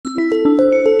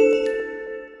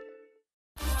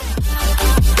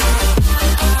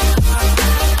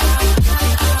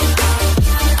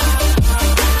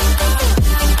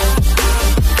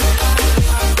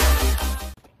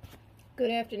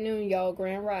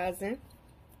Rising.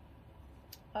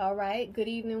 All right, good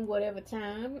evening, whatever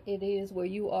time it is where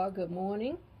you are. Good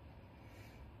morning.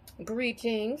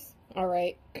 Greetings. All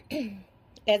right.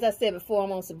 As I said before,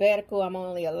 I'm on sabbatical. I'm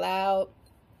only allowed,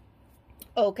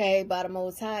 okay, by the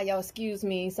Most High. Y'all excuse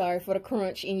me. Sorry for the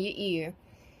crunch in your ear.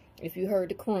 If you heard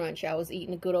the crunch, I was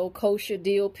eating a good old kosher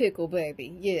dill pickle,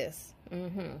 baby. Yes.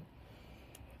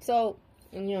 So,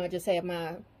 I just had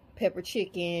my pepper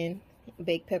chicken,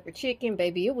 baked pepper chicken,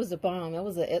 baby. It was a bomb.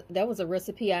 That was a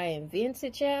recipe I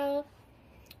invented, y'all.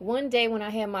 One day when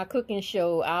I have my cooking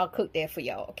show, I'll cook that for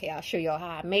y'all. Okay, I'll show y'all how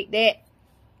I make that.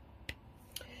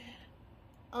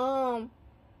 I'm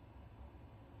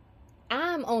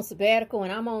on sabbatical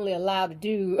and I'm only allowed to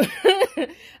do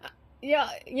yeah,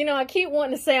 I keep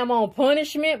wanting to say I'm on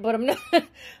punishment, but I'm not.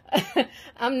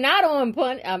 I'm not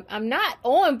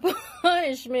on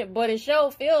punishment, but it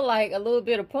sure feel like a little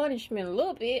bit of punishment, a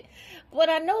little bit. But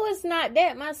I know it's not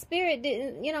that. My spirit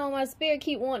didn't, my spirit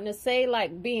keep wanting to say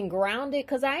like being grounded,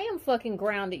 because I am fucking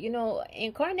grounded.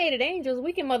 Incarnated angels,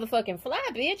 we can motherfucking fly,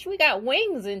 bitch. We got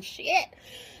wings and shit.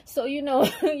 So you know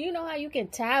how you can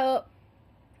tie up,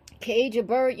 cage a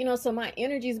bird. So my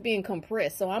energy is being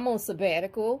compressed. So I'm on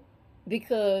sabbatical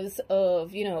because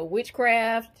of,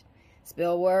 witchcraft,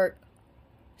 spell work,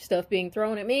 stuff being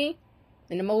thrown at me.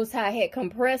 And the Most High had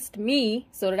compressed me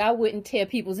so that I wouldn't tear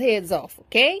people's heads off.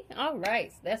 Okay? All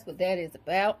right. So that's what that is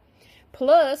about.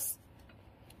 Plus,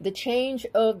 the change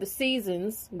of the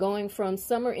seasons going from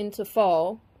summer into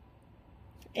fall.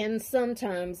 And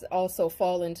sometimes also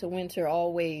fall into winter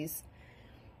always.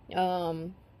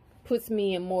 Puts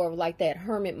me in more of like that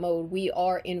hermit mode. We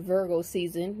are in Virgo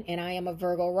season, and I am a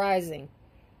Virgo rising.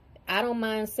 I don't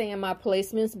mind saying my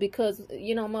placements because,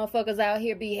 motherfuckers out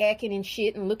here be hacking and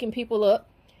shit and looking people up.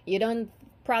 You done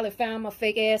probably found my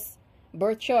fake ass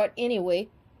birth chart anyway.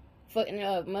 Fucking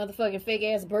motherfucking fake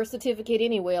ass birth certificate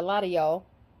anyway, a lot of y'all.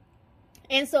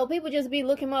 And so people just be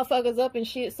looking motherfuckers up and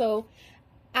shit. So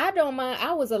I don't mind.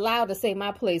 I was allowed to say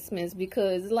my placements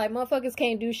because, like, motherfuckers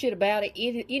can't do shit about it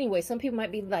anyway. Some people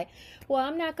might be like, well,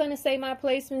 I'm not going to say my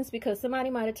placements because somebody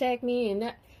might attack me.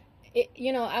 And,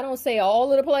 I don't say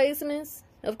all of the placements,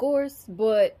 of course,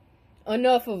 but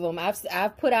enough of them.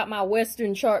 I've put out my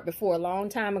Western chart before a long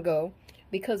time ago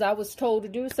because I was told to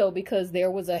do so because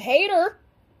there was a hater,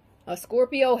 a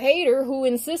Scorpio hater, who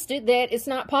insisted that it's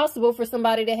not possible for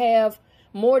somebody to have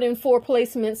more than 4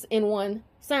 placements in one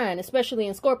sign, especially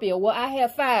in Scorpio. Well, I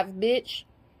have 5, bitch.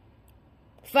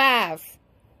 5.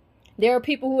 There are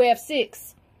people who have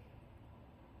 6.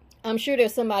 I'm sure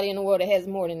there's somebody in the world that has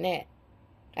more than that.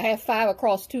 I have 5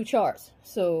 across 2 charts.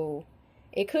 So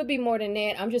it could be more than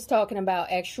that. I'm just talking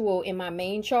about actual in my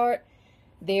main chart.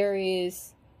 There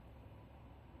is,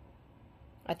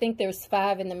 I think there's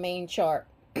 5 in the main chart.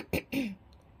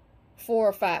 4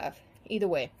 or 5. Either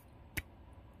way.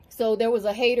 So there was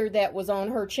a hater that was on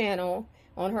her channel,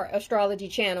 on her astrology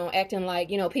channel, acting like,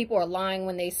 people are lying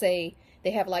when they say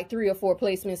they have like 3 or 4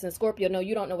 placements in Scorpio. No,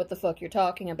 you don't know what the fuck you're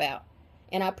talking about.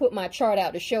 And I put my chart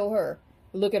out to show her,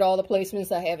 look at all the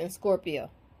placements I have in Scorpio.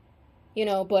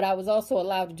 But I was also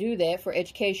allowed to do that for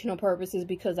educational purposes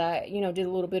because I, did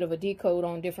a little bit of a decode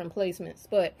on different placements.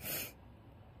 But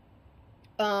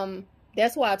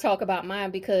that's why I talk about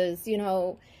mine because,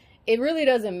 it really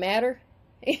doesn't matter.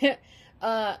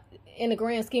 In the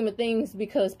grand scheme of things,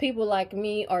 because people like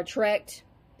me are tracked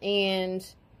and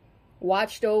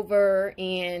watched over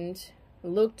and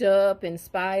looked up and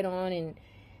spied on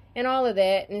and all of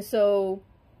that. And so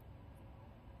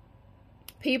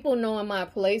people knowing my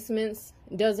placements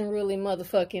doesn't really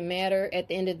motherfucking matter at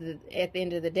the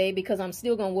end of the day, because I'm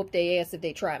still gonna whoop their ass if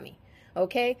they try me.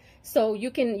 Okay, so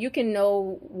you can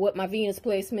know what my Venus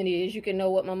placement is. You can know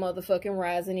what my motherfucking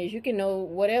rising is. You can know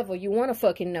whatever you want to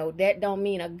fucking know. That don't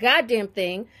mean a goddamn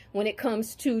thing when it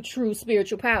comes to true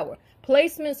spiritual power.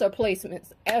 Placements are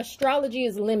placements. Astrology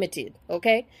is limited.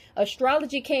 Okay,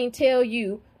 astrology can't tell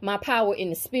you my power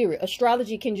in the spirit.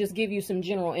 Astrology can just give you some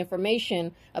general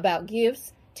information about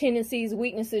gifts, tendencies,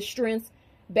 weaknesses, strengths,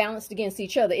 balanced against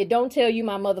each other. It don't tell you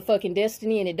my motherfucking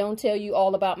destiny, and it don't tell you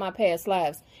all about my past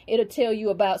lives. It'll tell you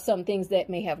about some things that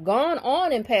may have gone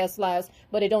on in past lives,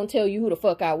 but it don't tell you who the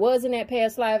fuck I was in that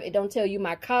past life. It don't tell you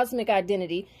my cosmic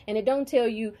identity, and it don't tell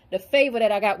you the favor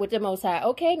that I got with the Most High.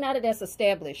 Okay, now that that's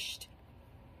established,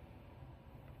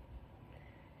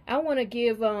 I want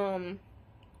to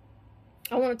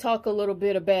talk a little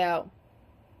bit about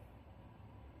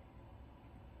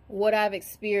what I've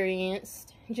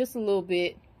experienced, just a little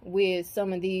bit, with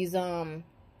some of these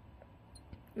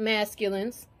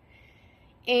masculines.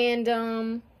 And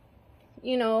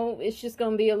it's just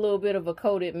gonna be a little bit of a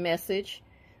coded message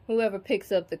Whoever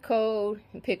picks up the code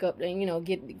and pick up, and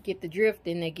get the drift,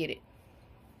 then they get it.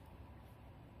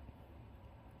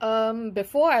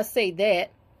 Before I say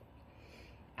that,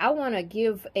 I want to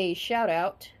give a shout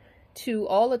out to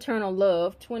All Eternal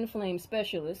Love Twin Flame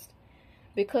Specialist,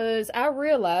 because I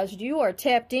realized you are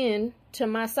tapped in to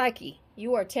my psyche.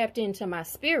 You are tapped into my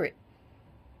spirit.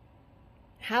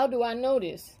 How do I know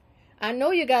this? I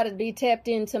know you got to be tapped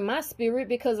into my spirit,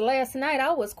 because last night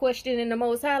I was questioning the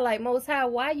Most High, like, Most High,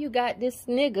 why you got this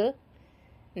nigga,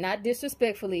 not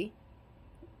disrespectfully,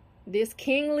 this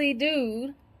kingly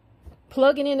dude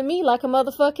plugging into me like a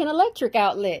motherfucking electric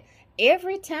outlet?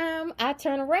 Every time I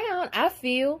turn around, I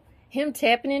feel him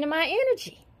tapping into my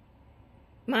energy.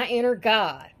 My inner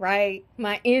God, right?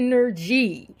 My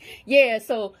energy. Yeah,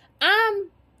 so I'm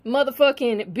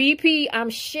motherfucking BP, I'm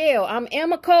Shell, I'm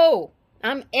Amoco,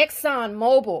 I'm Exxon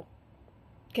Mobil.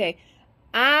 Okay,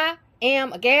 I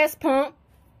am a gas pump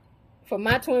for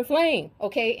my twin flame.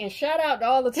 Okay, and shout out to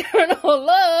All Eternal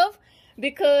Love,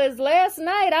 because last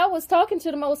night I was talking to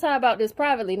the Most High about this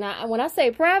privately. Now, when I say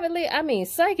privately, I mean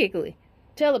psychically,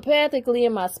 telepathically,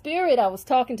 in my spirit. I was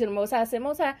talking to the Most High. I said,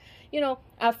 Most High,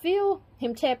 I feel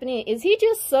him tapping in. Is he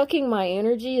just sucking my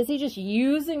energy? Is he just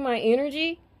using my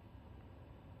energy?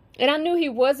 And I knew he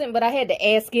wasn't, but I had to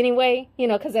ask anyway,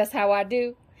 because that's how I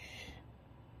do.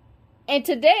 And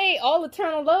today, All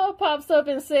Eternal Love pops up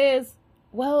and says,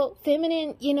 well,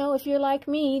 feminine, if you're like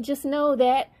me, just know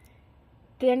that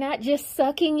they're not just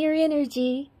sucking your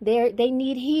energy. They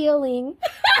need healing.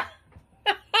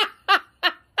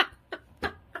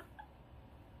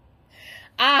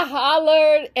 I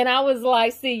hollered and I was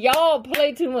like, see, y'all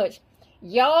play too much.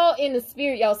 Y'all in the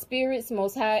spirit, y'all spirits,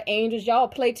 Most High angels, y'all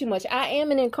play too much. I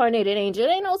am an incarnated angel. It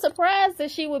ain't no surprise that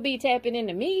she would be tapping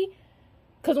into me.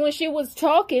 Because when she was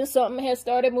talking, something had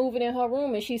started moving in her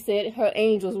room and she said her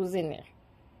angels was in there.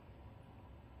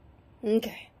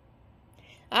 Okay.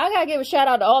 I gotta give a shout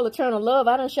out to All Eternal Love.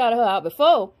 I done shouted her out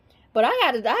before. But I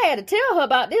had to tell her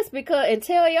about this and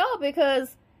tell y'all,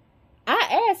 because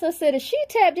I asked, I said, is she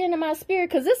tapped into my spirit?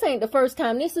 Because this ain't the first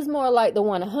time. This is more like the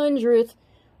 100th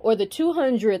or the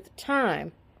 200th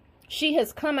time she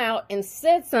has come out and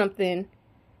said something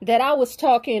that I was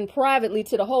talking privately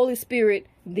to the Holy Spirit,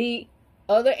 the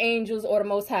other angels, or the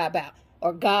Most High about,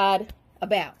 or God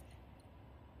about.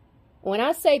 When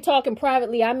I say talking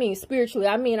privately, I mean spiritually.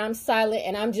 I mean I'm silent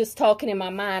and I'm just talking in my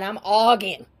mind. I'm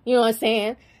arguing. You know what I'm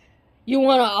saying? You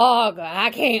want to argue. I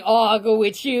can't argue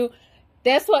with you.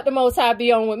 That's what the Most High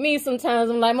be on with me sometimes.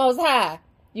 I'm like, Most High,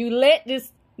 you let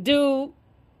this dude,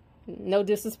 no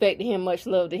disrespect to him, much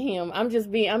love to him. I'm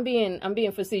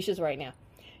being facetious right now.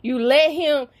 You let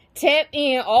him tap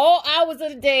in all hours of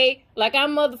the day like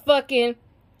I'm motherfucking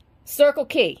Circle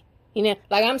K. Like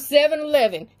I'm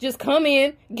 7-Eleven. Just come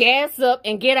in, gas up,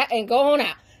 and get out and go on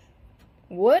out.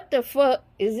 What the fuck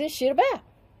is this shit about?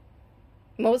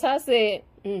 Most High said,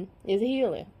 it's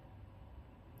healing.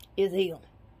 It's healing.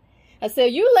 I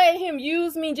said, you let him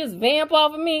use me, just vamp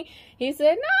off of me? He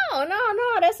said, no,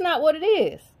 that's not what it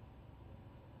is.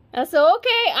 I said,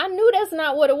 okay, I knew that's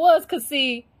not what it was, because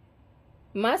see,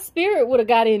 my spirit would have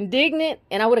got indignant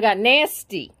and I would have got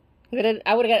nasty.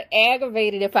 I would have got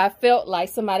aggravated if I felt like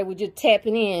somebody was just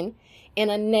tapping in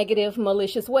a negative,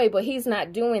 malicious way. But he's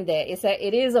not doing that.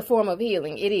 It is a form of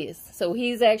healing. It is. So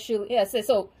he's actually, I said,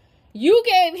 so you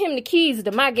gave him the keys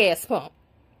to my gas pump.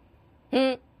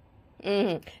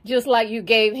 Just like you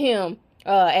gave him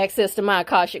access to my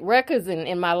Akashic records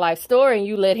and my life story, and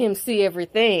you let him see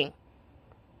everything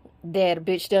that a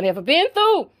bitch done ever been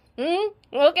through.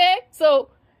 Okay? So,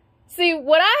 see,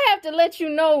 what I have to let you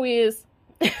know is,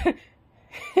 to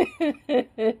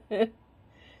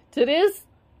this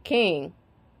king,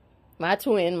 my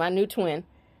twin, my new twin,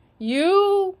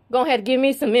 you gonna have to give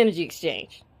me some energy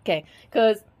exchange. Okay?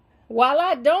 Because while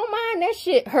I don't mind, that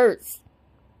shit hurts.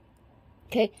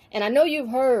 Okay, and I know you've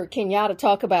heard Kenyatta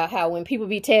talk about how when people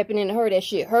be tapping into her, that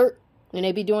shit hurt. And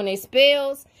they be doing their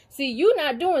spells. See, you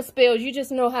not doing spells, you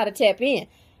just know how to tap in.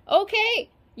 Okay,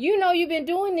 you've been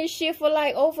doing this shit for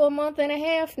like over a month and a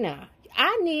half now.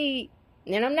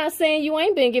 And I'm not saying you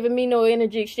ain't been giving me no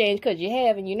energy exchange, because you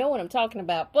have, and you know what I'm talking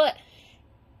about. But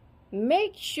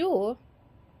make sure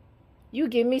you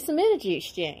give me some energy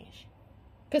exchange.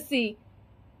 Because see,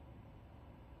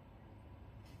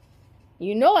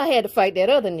 I had to fight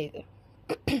that other nigga.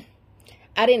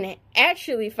 I didn't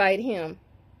actually fight him,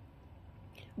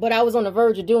 but I was on the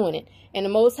verge of doing it. And the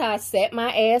Most High sat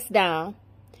my ass down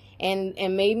and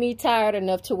made me tired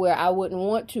enough to where I wouldn't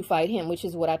want to fight him, which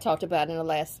is what I talked about in the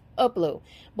last upload.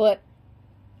 But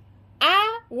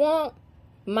I want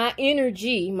my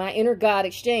energy, my inner God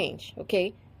exchange,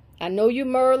 okay? I know you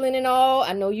Merlin and all.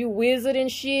 I know you wizard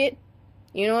and shit.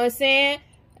 You know what I'm saying?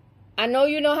 I know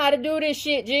you know how to do this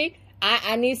shit, G.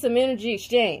 I need some energy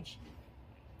exchange.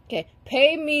 Okay.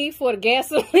 Pay me for the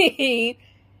gasoline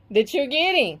that you're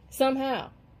getting somehow.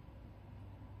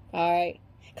 All right.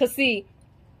 Because, see,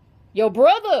 your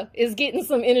brother is getting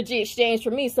some energy exchange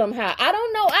from me somehow. I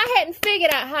don't know. I hadn't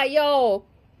figured out how y'all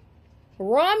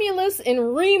Romulus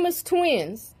and Remus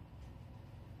twins.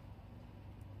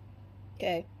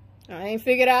 Okay. I ain't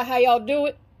figured out how y'all do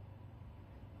it.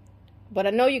 But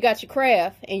I know you got your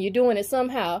craft and you're doing it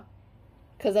somehow.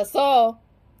 Because I saw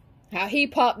how he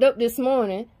popped up this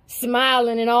morning,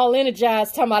 smiling and all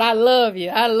energized, talking about, I love you.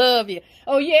 I love you.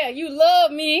 Oh, yeah, you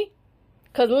love me.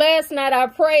 Because last night I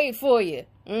prayed for you.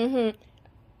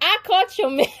 I caught your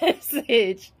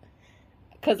message.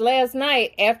 Because last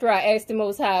night, after I asked the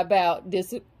Most High about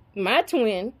this, my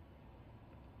twin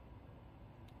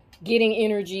getting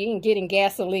energy and getting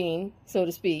gasoline, so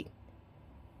to speak,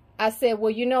 I said,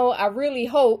 well, you know, I really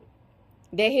hope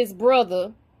that his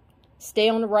brother stay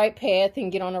on the right path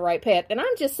and get on the right path. And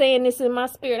I'm just saying this in my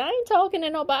spirit. I ain't talking to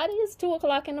nobody. It's 2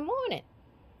 o'clock in the morning.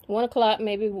 1 o'clock,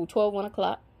 maybe 12, 1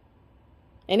 o'clock.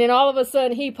 And then all of a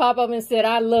sudden he popped up and said,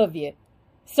 I love you.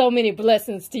 So many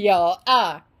blessings to y'all.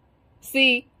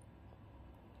 See,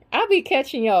 I be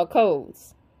catching y'all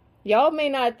codes. Y'all may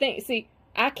not think, see,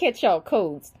 I catch y'all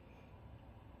codes.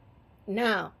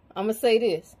 Now, I'm going to say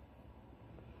this.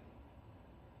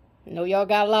 I know y'all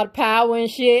got a lot of power and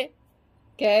shit.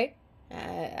 Okay?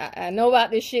 I know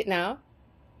about this shit now.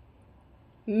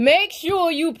 Make sure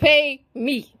you pay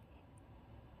me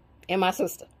and my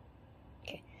sister.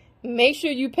 Okay? Make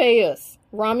sure you pay us,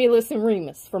 Romulus and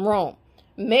Remus from Rome.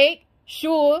 Make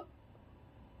sure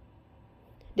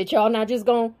that y'all not just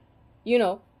gonna, you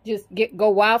know, just go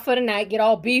wild for the night, get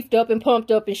all beefed up and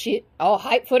pumped up and shit, all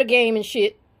hyped for the game and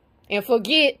shit, and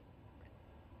forget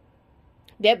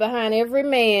that behind every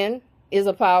man is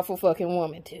a powerful fucking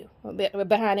woman too.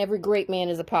 Behind every great man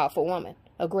is a powerful woman.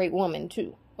 A great woman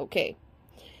too. Okay.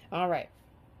 All right.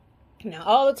 Now,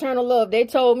 all eternal love, they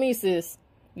told me, sis,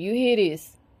 you hear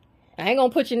this. I ain't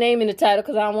gonna put your name in the title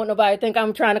because I don't want nobody to think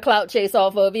I'm trying to clout chase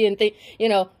off of you and think, you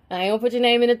know, I ain't gonna put your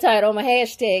name in the title. I'm gonna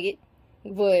hashtag it,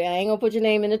 but I ain't gonna put your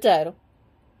name in the title.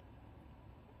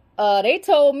 They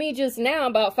told me just now,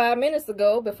 about 5 minutes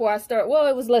ago, before I start. Well,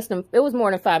 it was more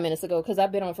than 5 minutes ago because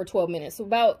I've been on for 12 minutes. So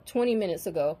about 20 minutes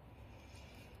ago,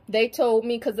 they told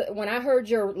me, because when I heard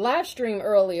your live stream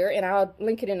earlier, and I'll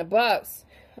link it in the box,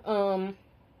 and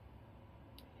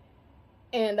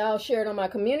I'll share it on my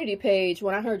community page.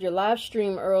 When I heard your live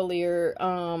stream earlier,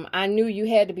 I knew you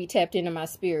had to be tapped into my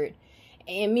spirit.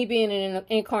 And me being an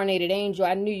incarnated angel,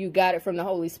 I knew you got it from the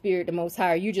Holy Spirit, the Most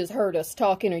High. You just heard us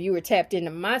talking, or you were tapped into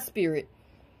my spirit.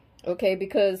 Okay,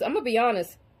 because I'm going to be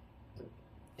honest.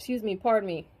 Excuse me, pardon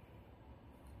me.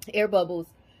 Air bubbles.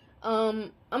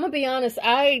 I'm going to be honest.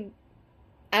 I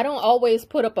don't always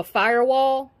put up a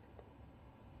firewall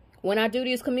when I do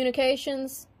these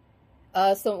communications.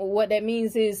 So what that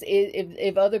means is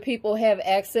if other people have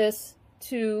access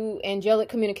to angelic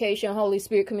communication, Holy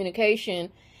Spirit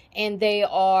communication, and they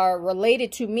are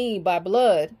related to me by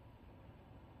blood,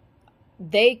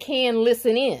 they can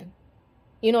listen in.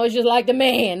 You know, it's just like the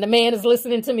man. The man is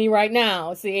listening to me right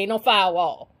now. See, ain't no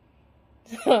firewall.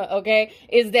 Okay?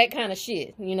 It's that kind of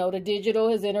shit. You know, the digital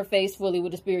has interfaced fully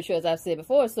with the spiritual, as I've said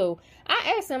before. So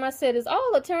I asked him, I said, is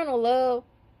all eternal love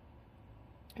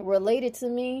related to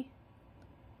me?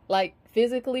 Like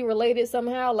physically related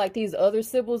somehow, like these other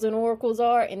symbols and oracles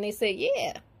are? And they say,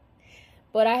 yeah.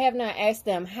 But I have not asked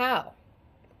them how.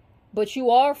 But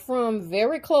you are from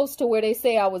very close to where they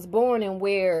say I was born and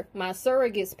where my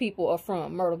surrogates people are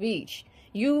from, Myrtle Beach.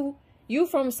 You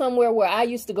from somewhere where I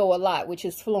used to go a lot, which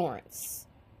is Florence.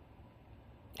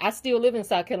 I still live in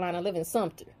South Carolina. I live in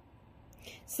Sumter.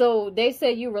 So they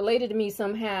say you related to me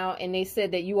somehow, and they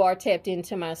said that you are tapped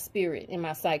into my spirit and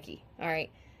my psyche. All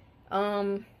right.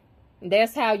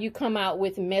 That's how you come out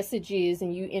with messages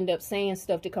and you end up saying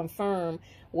stuff to confirm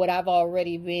what I've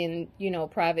already been, you know,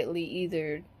 privately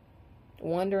either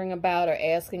wondering about or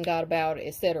asking God about,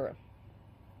 etc.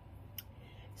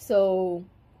 So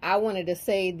I wanted to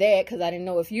say that because I didn't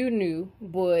know if you knew,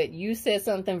 but you said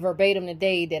something verbatim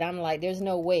today that I'm like, there's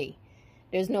no way.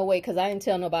 There's no way, because I didn't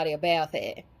tell nobody about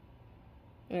that.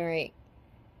 All right.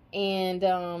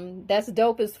 And that's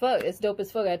dope as fuck. It's dope as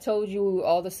fuck. I told you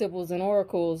all the symbols and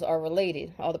oracles are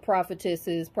related. All the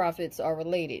prophetesses, prophets are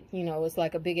related. You know, it's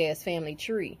like a big ass family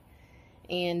tree.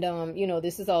 And, you know,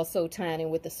 this is also tying in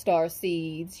with the star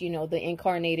seeds, you know, the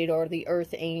incarnated or the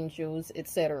earth angels,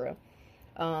 etc.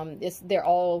 They're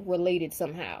all related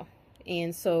somehow.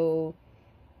 And so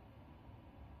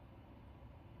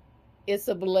it's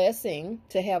a blessing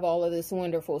to have all of this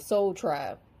wonderful soul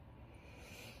tribe.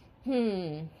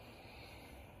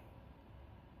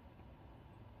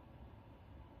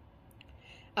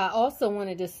 I also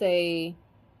wanted to say,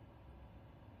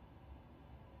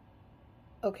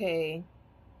 okay,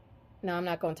 no, I'm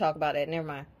not going to talk about that. Never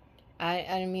mind. I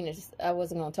didn't mean to, I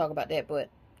wasn't going to talk about that, but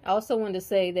I also wanted to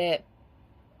say that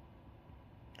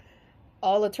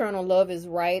All Eternal Love is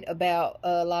right about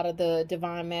a lot of the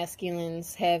divine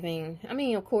masculines having, I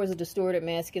mean, of course, distorted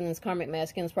masculines, karmic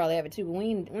masculines probably have it too, but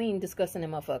we ain't discussing them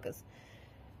motherfuckers.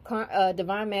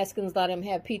 Divine masculines, a lot of them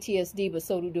have PTSD, but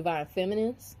so do divine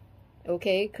feminines.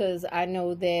 Okay, because I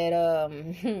know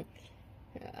that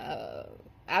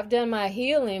I've done my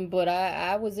healing, but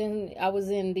I was in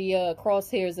the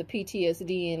crosshairs of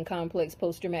PTSD and complex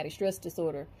post-traumatic stress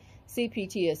disorder,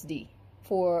 CPTSD,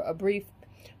 for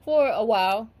a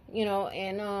while, you know,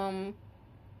 and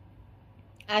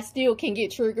I still can get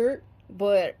triggered,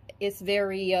 but it's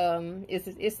very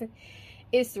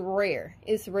it's rare.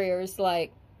 It's rare. It's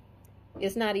like,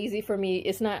 it's not easy for me.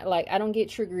 It's not like I don't get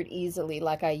triggered easily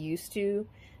like I used to.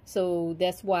 So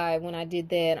that's why when I did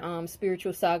that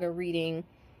spiritual saga reading,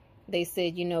 they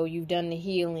said, you know, you've done the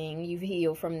healing, you've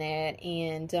healed from that,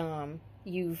 and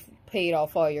you've paid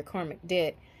off all your karmic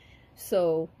debt.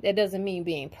 So that doesn't mean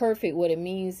being perfect. What it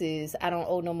means is I don't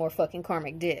owe no more fucking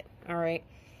karmic debt. All right.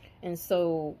 And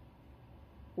so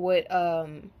what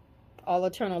All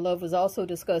Eternal Love was also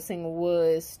discussing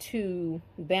was to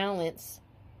balance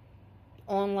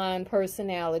online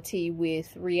personality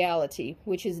with reality,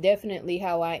 which is definitely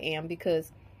how I am,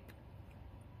 because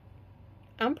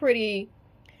I'm pretty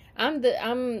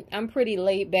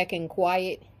laid back and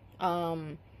quiet,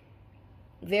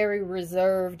 very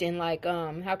reserved and like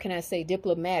how can I say,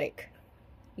 diplomatic.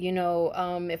 You know,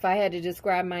 if I had to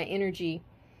describe my energy,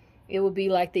 it would be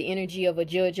like the energy of a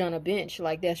judge on a bench.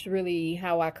 Like, that's really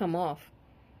how I come off.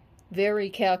 Very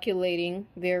calculating,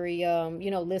 very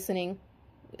you know, listening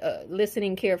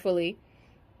carefully,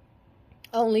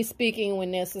 only speaking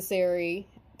when necessary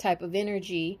type of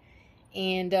energy,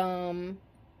 and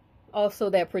also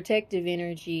that protective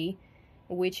energy,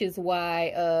 which is why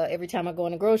every time I go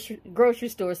in a grocery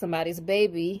store, somebody's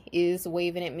baby is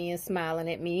waving at me and smiling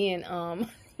at me, and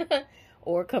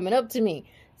or coming up to me.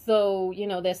 So, you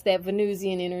know, that's that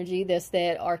Venusian energy, that's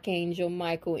that Archangel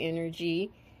Michael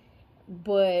energy.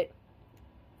 But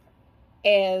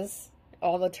as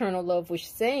All Eternal Love was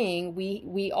saying,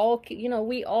 we all, you know,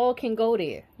 we all can go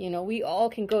there. You know, we all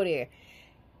can go there.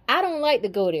 I don't like to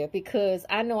go there because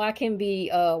I know I can be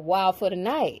wild for the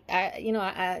night. I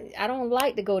don't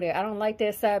like to go there. I don't like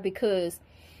that side, because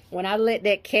when I let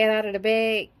that cat out of the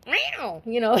bag,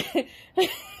 you know,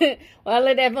 when I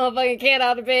let that motherfucking cat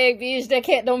out of the bag, bitch, that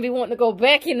cat don't be wanting to go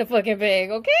back in the fucking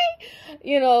bag, okay?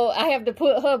 You know, I have to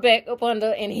put her back up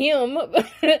under, and him, don't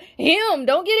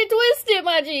get it twisted,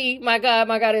 my G. My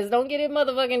goddess, don't get it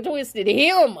motherfucking twisted.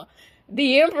 Him,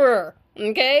 the emperor,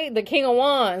 okay? The king of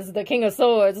wands, the king of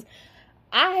swords.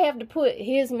 I have to put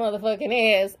his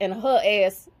motherfucking ass and her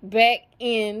ass back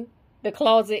in the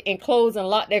closet and close and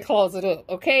lock that closet up,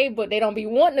 okay? But they don't be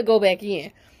wanting to go back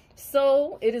in.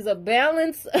 So it is a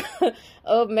balance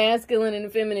of masculine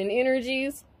and feminine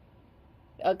energies,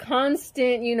 a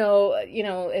constant, you know,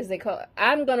 as they call it,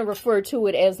 I'm going to refer to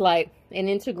it as like an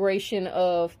integration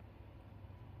of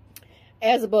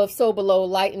as above, so below,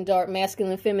 light and dark,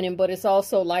 masculine and feminine, but it's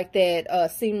also like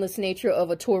that seamless nature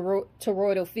of a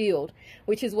toroidal field,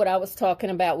 which is what I was talking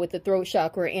about with the throat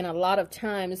chakra. And a lot of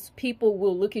times people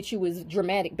will look at you as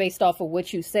dramatic based off of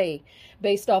what you say,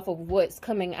 based off of what's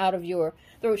coming out of your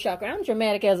throat chakra. I'm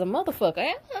dramatic as a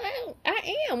motherfucker.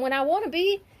 I am when I want to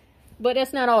be, but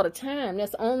that's not all the time.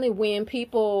 That's only when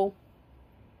people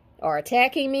are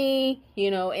attacking me, you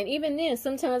know, and even then,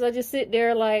 sometimes I just sit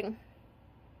there like,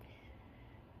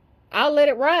 I'll let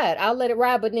it ride.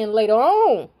 But then later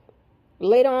on,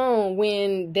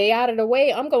 when they out of the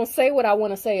way, I'm going to say what I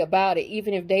want to say about it,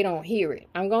 even if they don't hear it.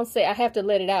 I'm going to say, I have to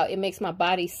let it out. It makes my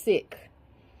body sick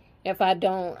if I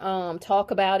don't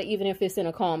talk about it, even if it's in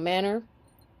a calm manner.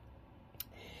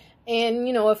 And,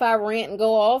 you know, if I rant and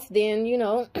go off, then, you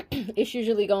know, it's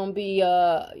usually going to be,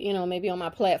 you know, maybe on my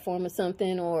platform or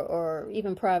something, or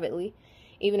even privately.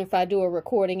 Even if I do a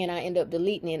recording and I end up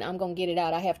deleting it, I'm going to get it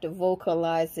out. I have to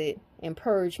vocalize it and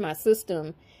purge my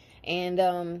system.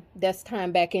 And that's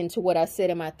tying back into what I said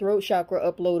in my throat chakra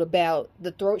upload about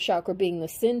the throat chakra being the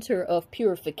center of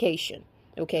purification.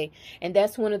 Okay. And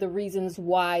that's one of the reasons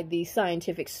why the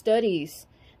scientific studies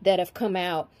that have come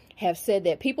out have said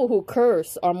that people who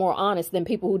curse are more honest than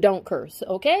people who don't curse.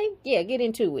 Okay. Yeah. Get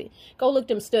into it. Go look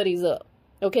them studies up.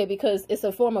 Okay. Because it's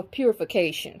a form of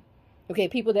purification. Okay,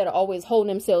 people that are always holding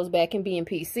themselves back and being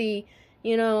PC,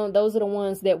 you know, those are the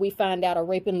ones that we find out are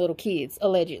raping little kids,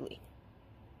 allegedly.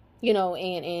 You know,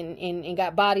 and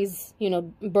got bodies, you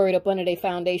know, buried up under their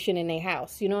foundation in their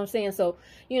house. You know what I'm saying? So,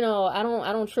 you know, I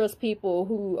don't trust people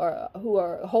who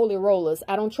are holy rollers.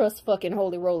 I don't trust fucking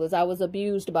holy rollers. I was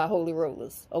abused by holy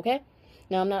rollers. Okay?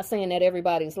 Now, I'm not saying that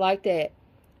everybody's like that.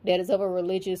 That is of a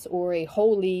religious or a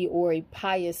holy or a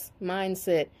pious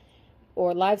mindset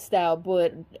or lifestyle,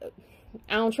 but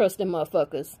I don't trust them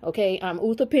motherfuckers, okay? I'm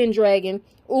Uther Pendragon.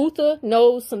 Uther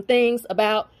knows some things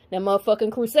about them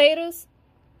motherfucking Crusaders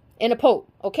and the Pope,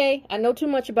 okay? I know too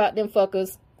much about them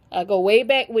fuckers. I go way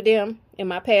back with them in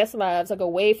my past lives. I go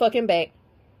way fucking back.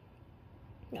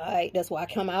 Alright, that's why I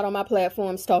come out on my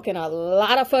platforms talking a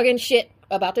lot of fucking shit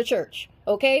about the church,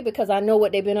 okay? Because I know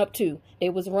what they've been up to. They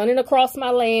was running across my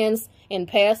lands in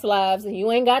past lives, and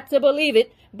you ain't got to believe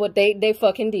it, but they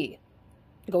fucking did.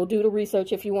 Go do the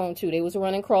research if you want to. They was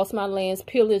running across my lands,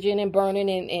 pillaging and burning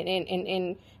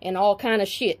and all kind of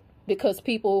shit. Because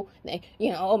people,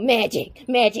 you know, oh,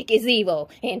 magic is evil.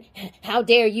 And how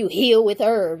dare you heal with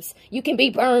herbs? You can be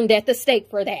burned at the stake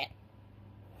for that.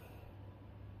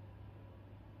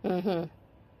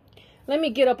 Let me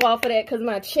get up off of that because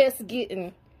my chest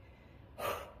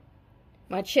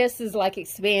is like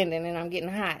expanding and I'm getting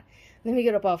hot. Let me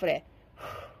get up off of that.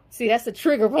 See, that's a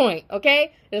trigger point,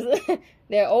 okay?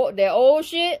 That old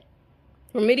shit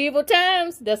from medieval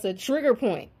times, that's a trigger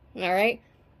point, all right?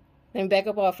 Let me back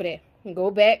up off of that and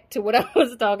go back to what I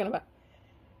was talking about.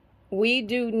 We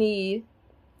do need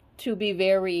to be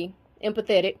very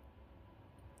empathetic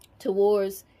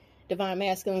towards divine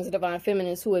masculines and divine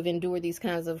feminines who have endured these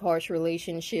kinds of harsh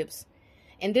relationships.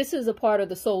 And this is a part of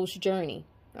the soul's journey,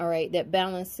 all right? That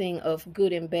balancing of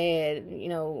good and bad, you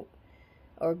know,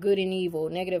 or good and evil,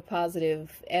 negative,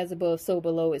 positive, as above, so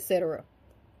below, etc.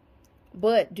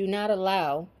 But do not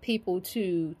allow people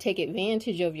to take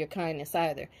advantage of your kindness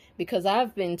either. Because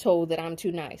I've been told that I'm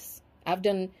too nice. I've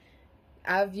you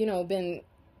know, been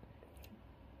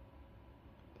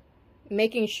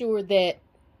making sure that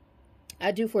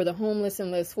I do for the homeless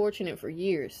and less fortunate for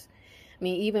years. I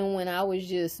mean, even when I was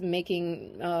just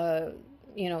making,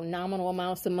 you know, nominal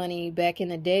amounts of money back in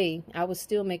the day, I was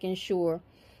still making sure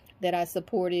that I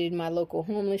supported my local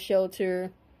homeless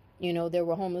shelter. You know, there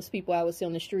were homeless people I would see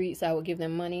on the streets. I would give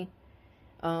them money.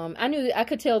 I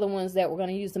could tell the ones that were going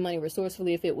to use the money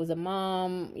resourcefully if it was a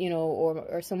mom, you know,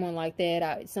 or someone like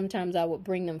that. Sometimes I would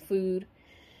bring them food.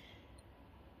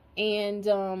 And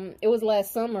it was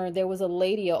last summer. There was a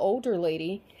lady, an older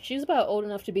lady. She was about old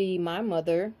enough to be my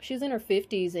mother. She's in her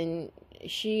 50s, and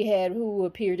she had who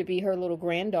appeared to be her little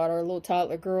granddaughter, a little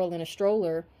toddler girl in a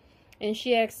stroller. And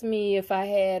she asked me if I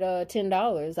had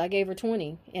 $10. I gave her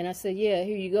 20. And I said, yeah,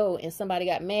 here you go. And somebody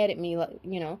got mad at me, like,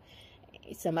 you know,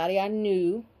 somebody I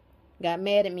knew got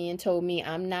mad at me and told me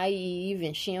I'm naive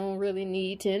and she don't really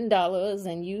need $10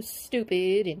 and you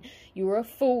stupid and you're a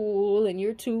fool and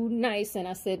you're too nice. And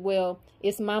I said, well,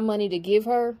 it's my money to give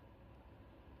her,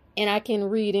 and I can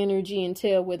read energy and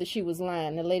tell whether she was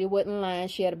lying. The lady wasn't lying.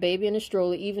 She had a baby in a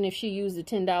stroller. Even if she used the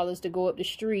 $10 to go up the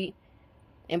street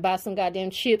and buy some goddamn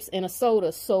chips and a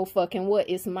soda, so fucking what?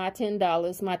 It's my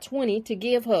 $10, my 20 to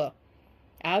give her.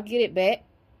 I'll get it back.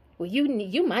 Well,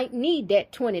 you might need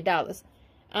that $20.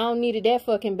 I don't need it that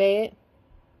fucking bad.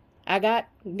 I got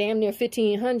damn near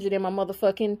 $1,500 in my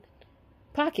motherfucking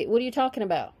pocket. What are you talking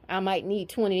about? I might need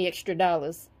 $20 extra.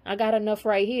 I got enough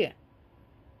right here.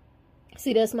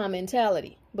 See, that's my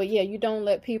mentality. But yeah, you don't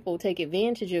let people take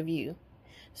advantage of you.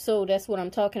 So that's what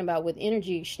I'm talking about with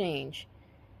energy exchange.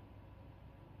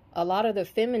 A lot of the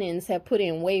feminines have put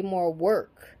in way more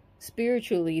work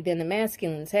spiritually than the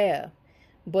masculines have.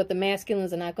 But the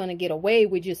masculines are not going to get away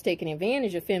with just taking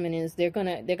advantage of feminines. They're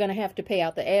gonna have to pay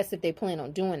out the ass if they plan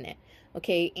on doing that.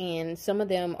 Okay, and some of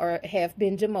them have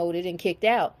been demoted and kicked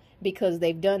out because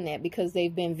they've done that, because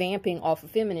they've been vamping off of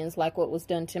feminines like what was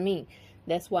done to me.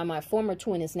 That's why my former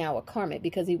twin is now a karmic,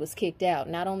 because he was kicked out.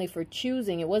 Not only for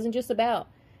choosing, it wasn't just about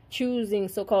choosing,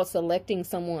 so-called selecting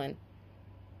someone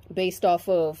based off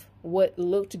of what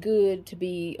looked good to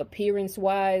be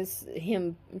appearance-wise,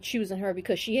 him choosing her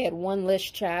because she had one less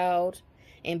child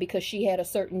and because she had a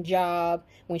certain job,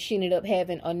 when she ended up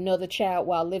having another child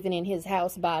while living in his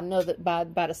house by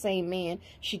the same man.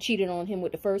 She cheated on him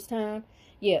with the first time.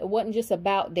 Yeah, it wasn't just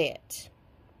about that.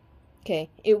 Okay,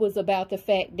 it was about the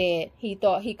fact that he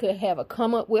thought he could have a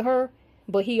come up with her,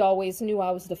 but he always knew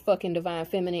I was the fucking divine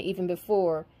feminine even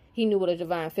before he knew what a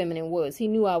divine feminine was. He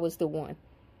knew I was the one.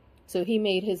 So he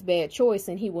made his bad choice,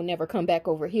 and he will never come back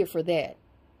over here for that.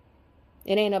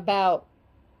 It ain't about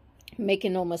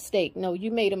making no mistake. No, you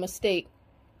made a mistake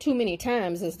too many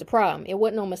times is the problem. It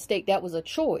wasn't no mistake. That was a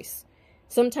choice.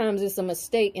 Sometimes it's a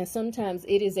mistake and sometimes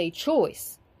it is a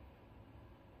choice.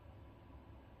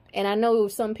 And I know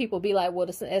some people be like, well,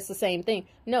 that's the same thing.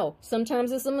 No,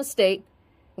 sometimes it's a mistake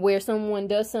where someone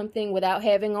does something without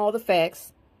having all the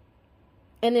facts.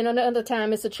 And then another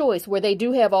time it's a choice where they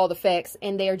do have all the facts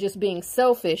and they're just being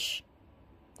selfish.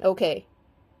 Okay.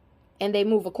 And they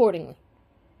move accordingly.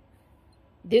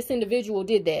 This individual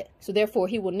did that. So therefore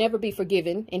he will never be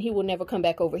forgiven and he will never come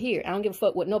back over here. I don't give a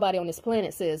fuck what nobody on this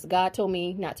planet says. God told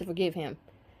me not to forgive him.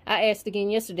 I asked again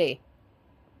yesterday.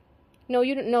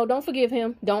 No, don't forgive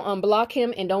him. Don't unblock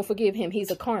him and don't forgive him.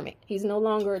 He's a karmic. He's no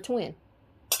longer a twin.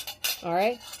 All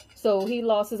right. So he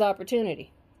lost his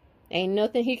opportunity. Ain't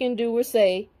nothing he can do or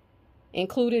say,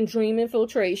 including dream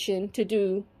infiltration,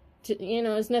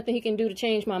 there's nothing he can do to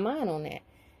change my mind on that.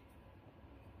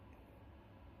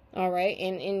 All right.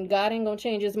 And God ain't going to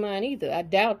change his mind either. I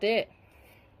doubt that.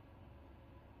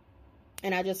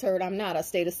 And I just heard I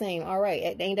stay the same. All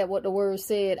right. Ain't that what the word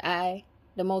said?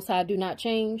 The Most High, do not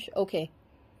change. Okay.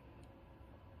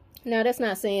 Now, that's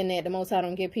not saying that the Most High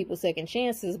don't give people second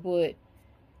chances, but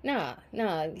nah.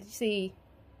 See,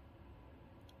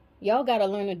 y'all got to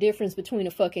learn the difference between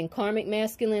a fucking karmic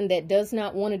masculine that does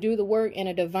not want to do the work and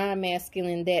a divine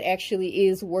masculine that actually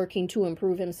is working to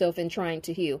improve himself and trying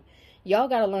to heal. Y'all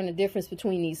got to learn the difference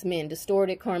between these men,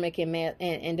 distorted, karmic,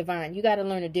 and divine. You got to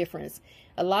learn the difference.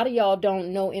 A lot of y'all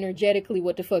don't know energetically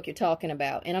what the fuck you're talking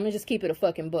about. And I'm going to just keep it a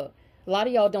fucking book. A lot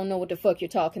of y'all don't know what the fuck you're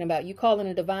talking about. You calling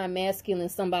a divine masculine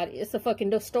somebody, it's a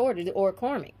fucking distorted or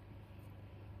karmic.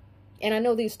 And I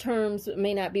know these terms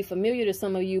may not be familiar to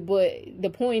some of you, but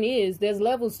the point is there's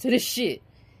levels to this shit.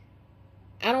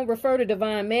 I don't refer to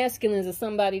divine masculines as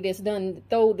somebody that's done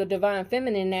throw the divine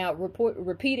feminine out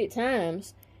repeated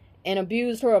times and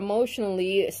abused her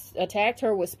emotionally, attacked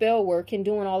her with spell work and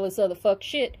doing all this other fuck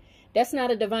shit. That's not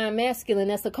a divine masculine,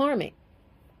 that's a karmic.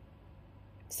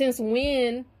 Since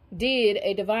when did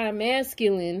a divine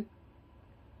masculine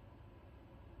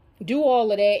do all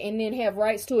of that and then have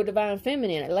rights to a divine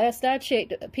feminine? Last I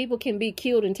checked, people can be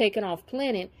killed and taken off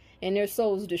planet and their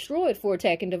souls destroyed for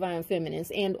attacking divine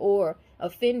feminines and or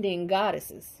offending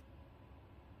goddesses.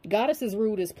 Goddesses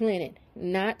rule this planet,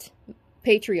 not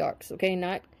patriarchs, okay?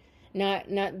 Not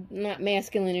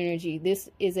masculine energy. This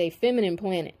is a feminine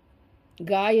planet.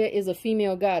 Gaia is a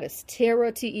female goddess.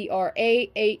 Terra,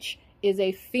 T-E-R-A-H, is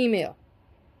a female.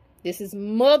 This is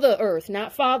Mother Earth,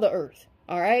 not Father Earth.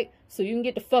 All right? So you can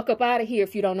get the fuck up out of here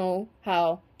if you don't know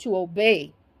how to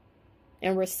obey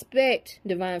and respect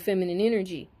divine feminine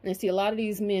energy. And see, a lot of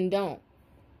these men don't.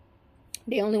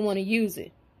 They only want to use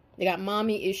it. They got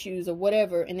mommy issues or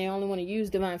whatever, and they only want to use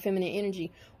divine feminine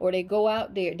energy. Or they go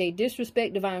out there, they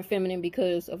disrespect divine feminine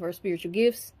because of her spiritual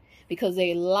gifts, because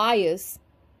they liars.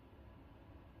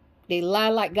 They lie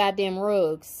like goddamn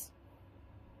rugs.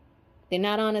 They're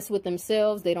not honest with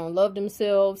themselves. They don't love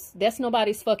themselves. That's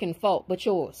nobody's fucking fault but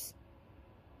yours.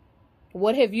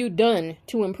 What have you done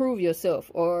to improve yourself?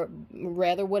 Or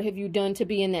rather, what have you done to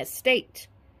be in that state?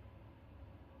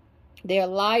 They're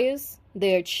liars.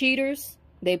 They're cheaters.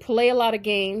 They play a lot of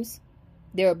games.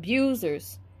 They're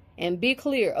abusers. And be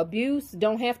clear, abuse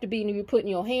don't have to be you putting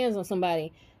your hands on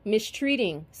somebody,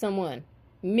 mistreating someone.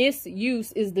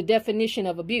 Misuse is the definition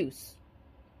of abuse.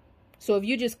 So if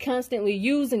you're just constantly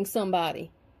using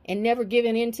somebody and never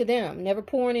giving into them, never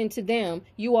pouring into them,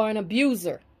 you are an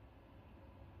abuser.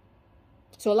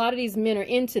 So a lot of these men are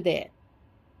into that.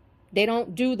 They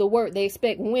don't do the work. They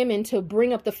expect women to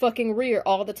bring up the fucking rear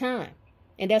all the time.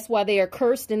 And that's why they are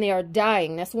cursed and they are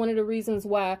dying. That's one of the reasons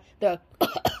why the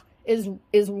is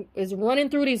running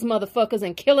through these motherfuckers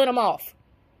and killing them off.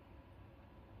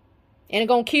 And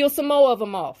going to kill some more of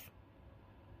them off.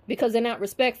 Because they're not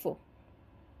respectful.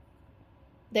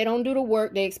 They don't do the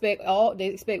work. They expect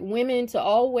women to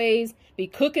always be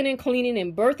cooking and cleaning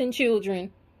and birthing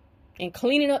children and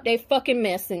cleaning up their fucking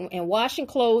mess and washing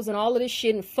clothes and all of this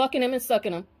shit and fucking them and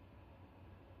sucking them.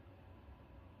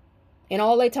 And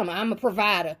all they tell me, I'm a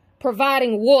provider.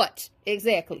 Providing what?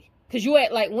 Exactly. Because you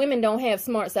act like women don't have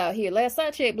smarts out here. Last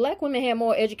I checked, black women have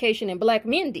more education than black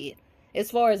men did.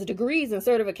 As far as degrees and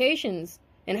certifications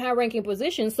and high-ranking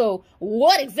positions. So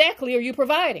what exactly are you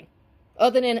providing?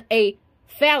 Other than a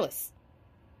phallus,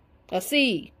 a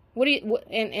seed.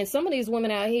 And some of these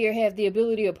women out here have the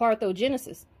ability of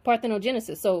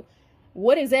parthenogenesis. So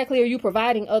what exactly are you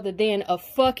providing other than a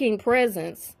fucking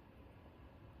presence?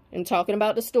 I'm talking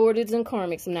about distorteds and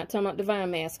karmics. I'm not talking about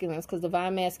divine masculines, because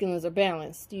divine masculines are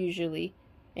balanced usually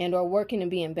and are working to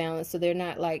be in balance, so they're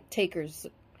not like takers.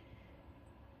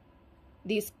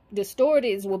 These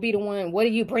distorteds will be the one, what do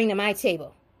you bring to my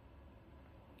table?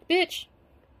 Bitch,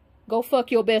 Go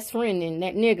fuck your best friend then,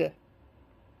 that nigga.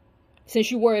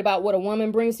 Since you worry about what a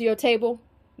woman brings to your table,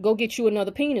 go get you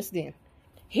another penis then.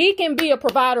 He can be a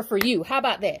provider for you. How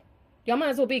about that? Y'all might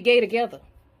as well be gay together.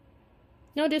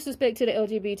 No disrespect to the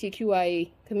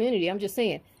LGBTQIA community. I'm just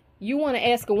saying. You want to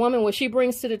ask a woman what she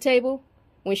brings to the table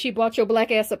when she brought your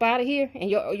black ass up out of here? And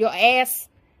your ass,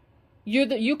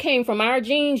 you came from our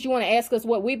genes. You want to ask us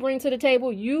what we bring to the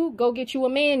table? You go get you a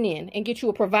man then and get you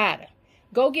a provider.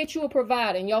 Go get you a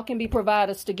provider, and y'all can be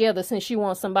providers together since you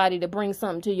want somebody to bring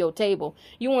something to your table.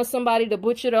 You want somebody to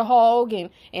butcher the hog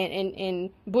and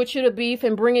butcher the beef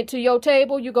and bring it to your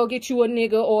table. You go get you a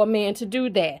nigga or a man to do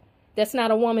that. That's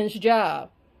not a woman's job.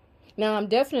 Now, I'm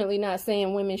definitely not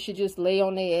saying women should just lay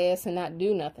on their ass and not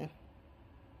do nothing.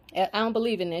 I don't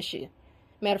believe in that shit.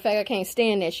 Matter of fact, I can't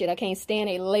stand that shit. I can't stand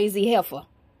a lazy heifer.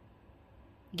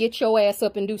 Get your ass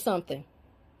up and do something.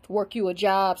 Work you a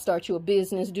job, start you a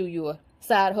business, do you a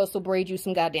side hustle, braid you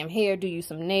some goddamn hair, do you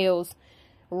some nails,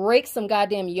 rake some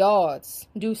goddamn yards,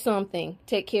 do something,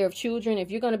 take care of children.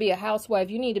 If you're going to be a housewife,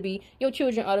 your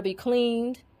children ought to be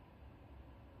cleaned,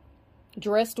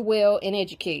 dressed well, and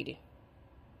educated,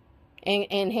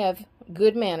 and have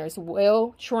good manners,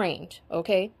 well trained,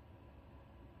 okay?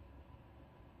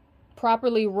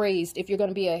 Properly raised if you're going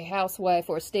to be a housewife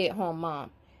or a stay-at-home mom.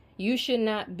 You should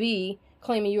not be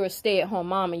claiming you're a stay-at-home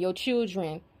mom and your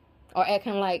children are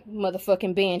acting like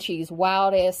motherfucking banshees,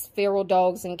 wild-ass feral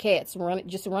dogs and cats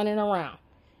just running around.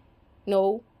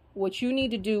 No, what you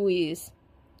need to do is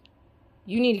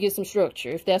you need to get some structure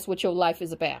if that's what your life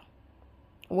is about.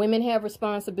 Women have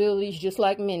responsibilities just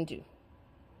like men do.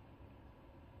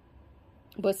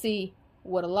 But see,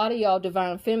 what a lot of y'all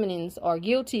divine feminines are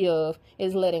guilty of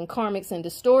is letting karmics and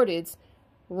distorteds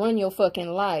run your fucking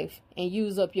life and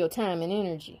use up your time and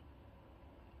energy.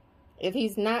 If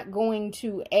he's not going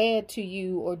to add to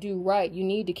you or do right, you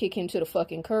need to kick him to the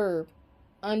fucking curb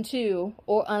until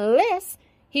or unless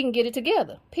he can get it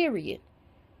together, period.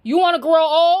 You want to grow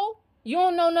old? You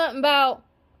don't know nothing about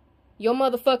your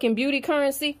motherfucking beauty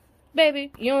currency?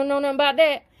 Baby, you don't know nothing about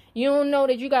that. You don't know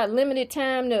that you got limited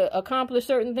time to accomplish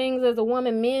certain things as a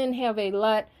woman. Men have a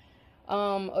lot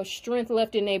of strength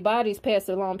left in their bodies past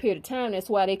a long period of time. That's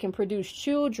why they can produce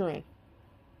children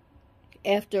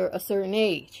after a certain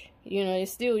age. You know,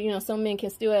 it's still, some men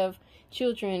can still have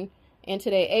children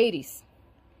into their 80s.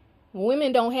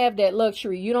 Women don't have that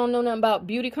luxury. You don't know nothing about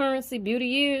beauty currency, beauty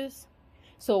years.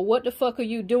 So what the fuck are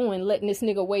you doing letting this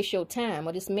nigga waste your time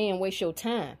or this man waste your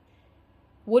time?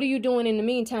 What are you doing in the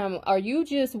meantime? Are you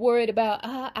just worried about,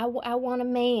 I want a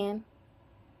man?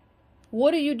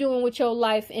 What are you doing with your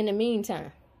life in the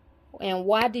meantime? And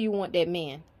why do you want that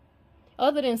man?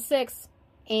 Other than sex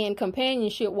and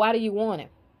companionship, why do you want him?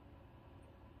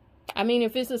 I mean,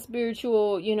 if it's a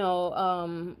spiritual,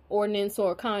 ordinance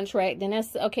or contract, then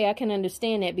that's okay. I can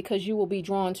understand that because you will be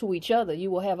drawn to each other. You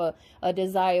will have a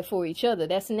desire for each other.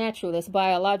 That's natural. That's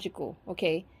biological.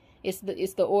 Okay. It's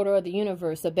the order of the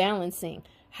universe, a balancing.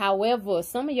 However,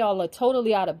 some of y'all are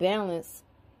totally out of balance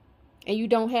and you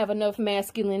don't have enough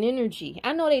masculine energy.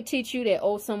 I know they teach you that,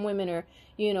 some women are,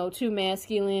 too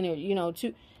masculine or,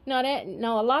 too. No,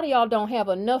 a lot of y'all don't have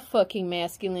enough fucking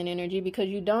masculine energy because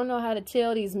you don't know how to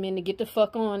tell these men to get the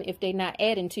fuck on if they're not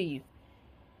adding to you.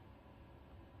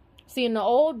 See, in the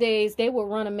old days, they would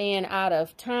run a man out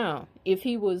of town if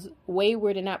he was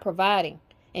wayward and not providing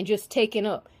and just taking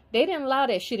up. They didn't allow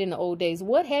that shit in the old days.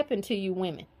 What happened to you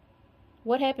women?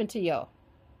 What happened to y'all?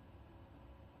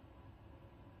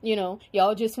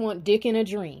 Y'all just want dick in a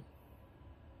dream.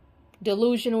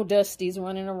 Delusional dusties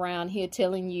running around here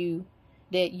telling you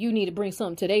that you need to bring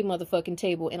something to their motherfucking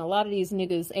table. And a lot of these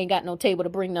niggas ain't got no table to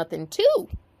bring nothing to.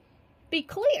 Be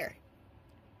clear.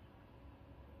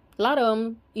 A lot of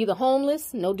them either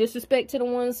homeless, no disrespect to the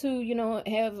ones who,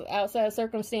 have outside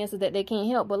circumstances that they can't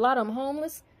help. But a lot of them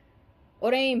homeless. Or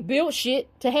they ain't built shit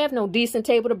to have no decent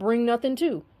table to bring nothing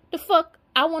to. The fuck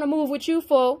I want to move with you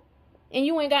for and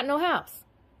you ain't got no house.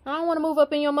 I don't want to move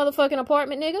up in your motherfucking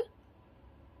apartment, nigga.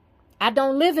 I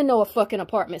don't live in no fucking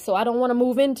apartment, so I don't want to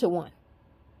move into one.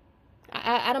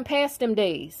 I done passed them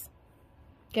days.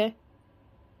 Okay?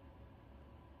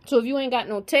 So if you ain't got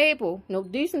no table, no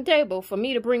decent table for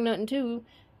me to bring nothing to,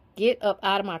 get up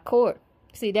out of my court.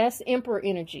 See, that's emperor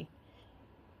energy.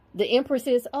 The empress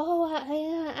is, I'm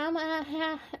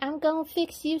going to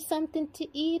fix you something to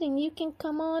eat and you can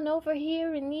come on over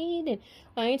here and eat. And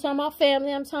I ain't talking about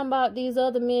family. I'm talking about these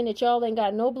other men that y'all ain't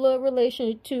got no blood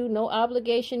relation to, no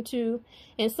obligation to.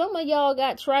 And some of y'all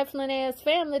got trifling ass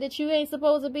family that you ain't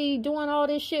supposed to be doing all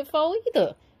this shit for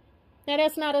either. Now,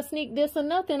 that's not a sneak diss or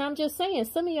nothing. I'm just saying,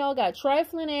 some of y'all got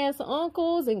trifling ass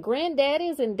uncles and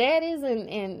granddaddies and daddies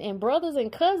and brothers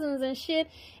and cousins and shit.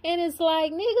 And it's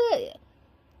like, nigga,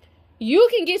 you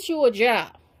can get you a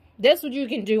job. That's what you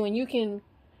can do. And you can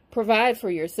provide for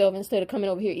yourself instead of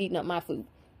coming over here eating up my food.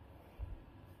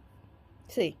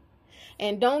 See?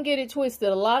 And don't get it twisted.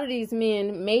 A lot of these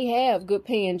men may have good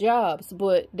paying jobs,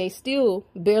 but they still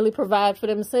barely provide for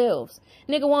themselves.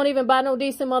 Nigga won't even buy no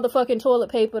decent motherfucking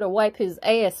toilet paper to wipe his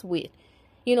ass with.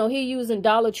 You know, he using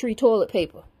Dollar Tree toilet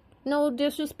paper. No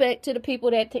disrespect to the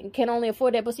people that can only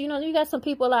afford that. But you know, you got some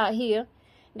people out here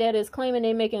that is claiming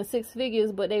they making 6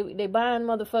 figures, but they buying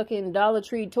motherfucking Dollar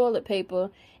Tree toilet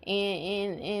paper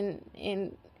and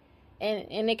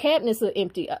the cabinets are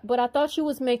empty. But I thought you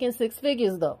was making 6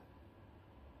 figures though.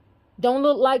 Don't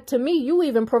look like to me you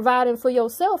even providing for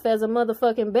yourself as a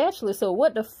motherfucking bachelor. So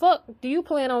what the fuck do you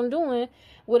plan on doing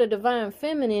with a divine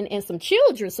feminine and some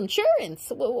children, some children?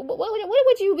 What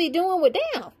would you be doing with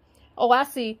them? Oh, I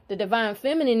see. The divine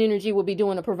feminine energy will be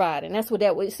doing the providing. That's what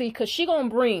that would see. Because she gonna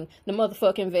bring the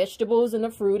motherfucking vegetables and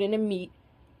the fruit and the meat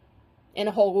and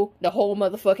the whole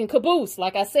motherfucking caboose.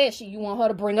 Like I said, you want her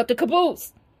to bring up the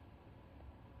caboose.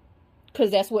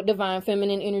 Because that's what divine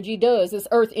feminine energy does. It's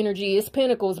earth energy. It's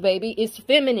pentacles, baby. It's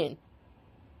feminine.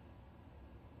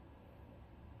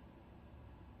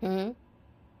 You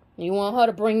want her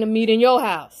to bring the meat in your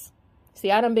house. See,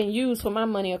 I done been used for my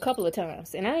money a couple of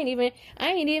times. And I ain't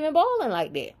even balling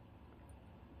like that.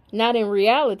 Not in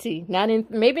reality.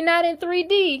 Maybe not in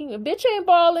 3D. A bitch ain't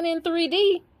balling in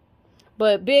 3D.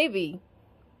 But baby,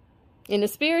 in the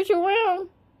spiritual realm,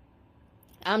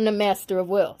 I'm the master of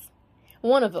wealth.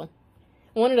 One of them.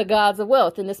 One of the gods of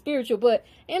wealth in the spiritual. But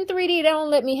in 3D, they don't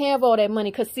let me have all that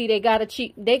money. Because, see, they got to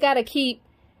keep,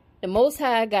 the Most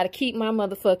High got to keep my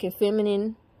motherfucking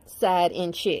feminine side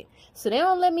in check. So they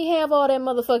don't let me have all that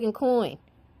motherfucking coin.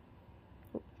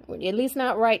 At least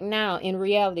not right now in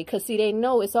reality. Because, see, they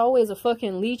know it's always a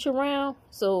fucking leech around.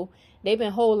 So they've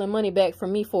been holding money back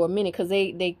from me for a minute. Because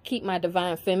they keep my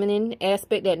divine feminine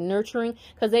aspect, that nurturing.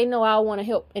 Because they know I want to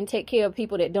help and take care of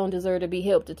people that don't deserve to be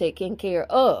helped, to taken care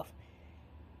of.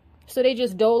 So they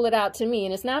just dole it out to me.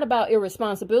 And it's not about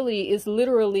irresponsibility. It's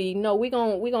literally, no, we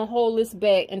gonna hold this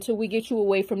back until we get you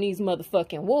away from these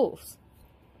motherfucking wolves.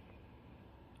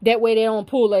 That way they don't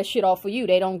pull that shit off of you.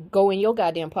 They don't go in your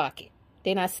goddamn pocket.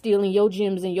 They're not stealing your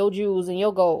gems and your jewels and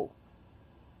your gold.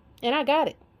 And I got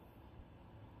it.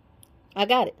 I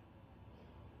got it.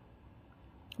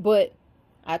 But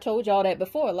I told y'all that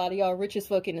before. A lot of y'all rich as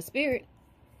fuck in the spirit.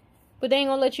 But they ain't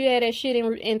gonna let you have that shit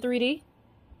in 3D.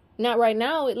 Not right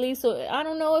now, at least. So I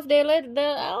don't know if they I don't know.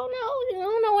 I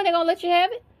don't know when they're going to let you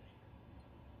have it.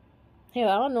 Hell,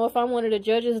 I don't know if I'm one of the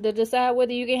judges to decide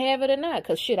whether you can have it or not.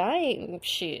 Because shit, I ain't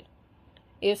shit.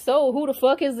 If so, who the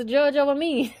fuck is the judge over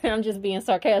me? I'm just being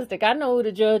sarcastic. I know who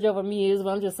the judge over me is, but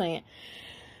I'm just saying.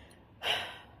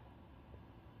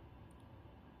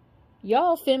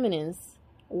 Y'all feminines,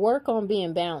 work on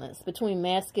being balanced between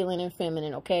masculine and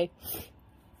feminine, okay?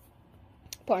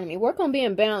 Pardon me. Work on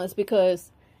being balanced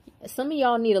because some of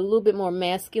y'all need a little bit more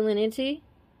masculinity,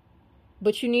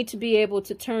 but you need to be able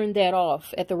to turn that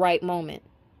off at the right moment.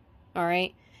 All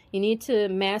right? You need to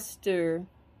master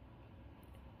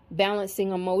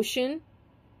balancing emotion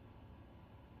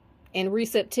and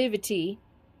receptivity,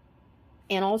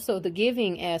 and also the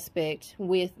giving aspect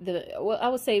with I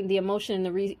would say the emotion and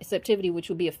the receptivity, which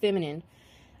would be a feminine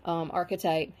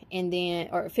archetype, and then,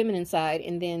 or feminine side,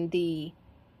 and then the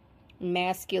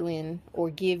masculine or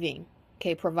giving.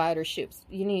 Okay, providerships.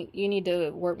 You need to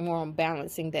work more on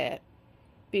balancing that,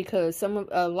 because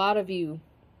a lot of you,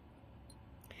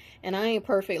 and I ain't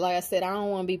perfect. Like I said, I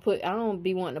don't be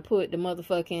wanting to put the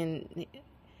motherfucking,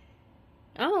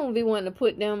 I don't be wanting to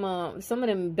put them some of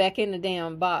them back in the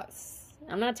damn box.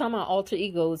 I'm not talking about alter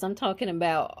egos. I'm talking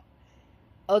about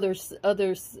other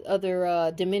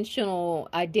dimensional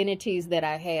identities that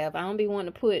I have. I don't be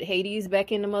wanting to put Hades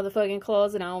back in the motherfucking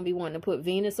closet. I don't be wanting to put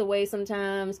Venus away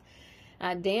sometimes.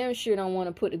 I damn sure don't want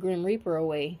to put the Grim Reaper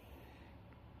away.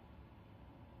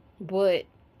 But,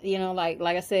 you know, like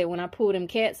I said, when I pull them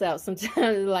cats out,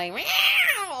 sometimes it's like,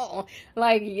 meow!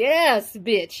 Like, yes,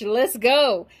 bitch, let's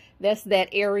go. That's that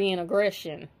Aryan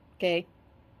aggression, okay?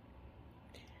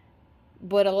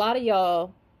 But a lot of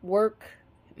y'all work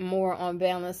more on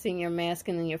balancing your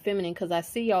masculine and your feminine, because I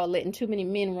see y'all letting too many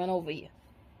men run over you.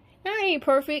 Now, I ain't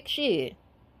perfect, shit.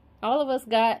 All of us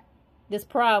got this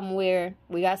problem where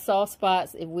we got soft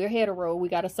spots. If we're hetero, we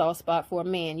got a soft spot for a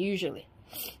man, usually.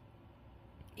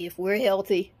 If we're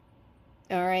healthy,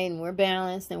 all right, and we're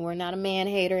balanced, and we're not a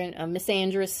man-hater and a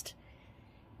misandrist,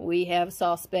 We have a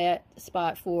soft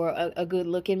spot for a good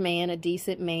looking man, a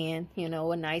decent man, you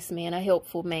know, a nice man, a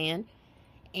helpful man.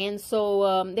 And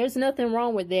so there's nothing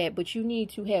wrong with that, but you need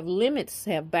to have limits,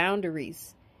 have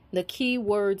boundaries. The key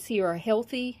words here are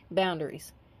healthy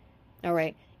boundaries. All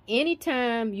right.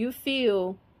 Anytime you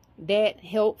feel that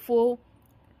helpful,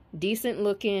 decent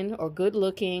looking or good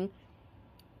looking,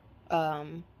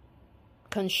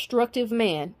 constructive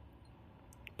man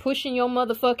pushing your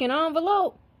motherfucking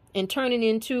envelope and turning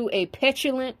into a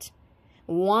petulant,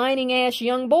 whining ass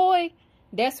young boy,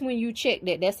 that's when you check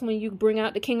that. That's when you bring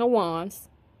out the King of Wands.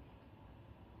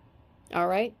 All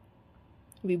right?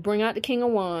 We bring out the King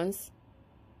of Wands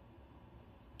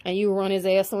and you run his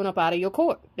ass on up out of your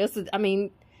court. I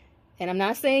mean, and I'm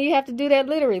not saying you have to do that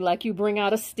literally, like you bring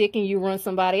out a stick and you run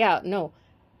somebody out. No.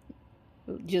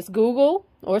 Just Google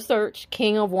or search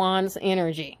King of Wands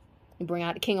energy. You bring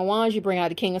out the King of Wands, you bring out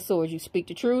the King of Swords. You speak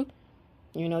the truth.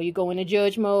 You know, you go into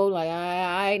judge mode, like, all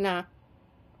right, nah.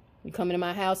 You come into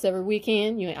my house every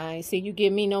weekend. I ain't seen you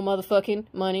give me no motherfucking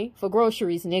money for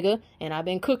groceries, nigga. And I've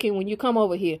been cooking when you come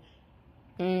over here.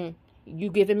 You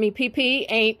giving me PP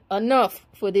ain't enough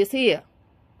for this here.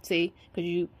 See? Because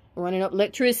you running up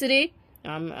electricity.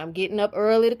 I'm getting up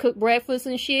early to cook breakfast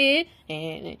and shit.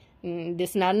 And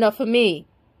this not enough for me.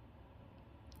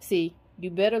 See? You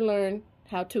better learn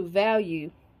how to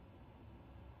value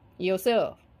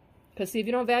yourself. Because see, if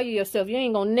you don't value yourself, you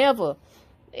ain't gonna never,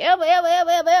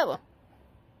 ever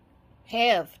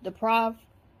have the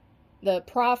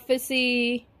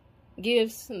prophecy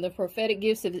gifts and the prophetic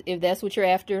gifts, if that's what you're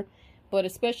after, but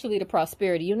especially the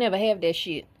prosperity. You'll never have that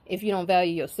shit if you don't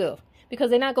value yourself. Because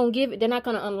they're not gonna give it, they're not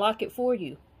gonna unlock it for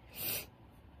you.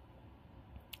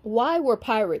 Why were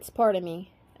pirates, pardon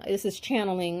me, this is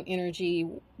channeling energy,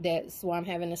 that's why I'm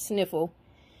having a sniffle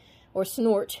or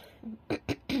snort.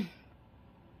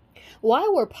 Why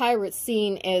were pirates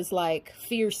seen as like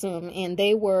fearsome, and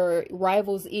they were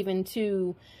rivals even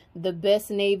to the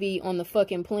best navy on the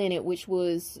fucking planet, which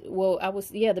was, well,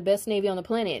 the best navy on the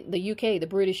planet, the UK, the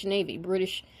British Navy,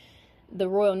 the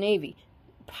Royal Navy.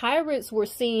 Pirates were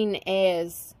seen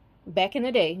as, back in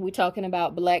the day, we're talking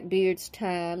about Blackbeard's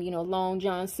time, you know, Long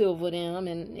John Silver them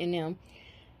and them.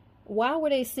 Why were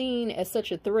they seen as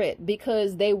such a threat?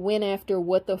 Because they went after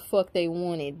what the fuck they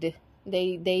wanted.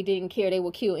 They didn't care. They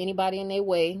would kill anybody in their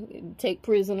way, take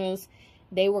prisoners.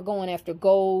 They were going after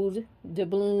gold,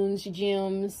 doubloons,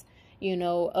 gems, you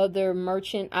know, other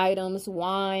merchant items,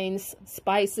 wines,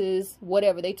 spices,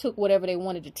 whatever. They took whatever they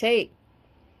wanted to take.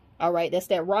 All right, that's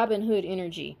that Robin Hood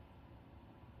energy.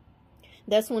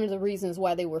 That's one of the reasons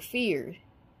why they were feared.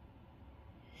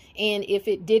 And if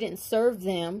it didn't serve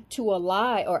them to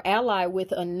ally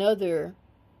with another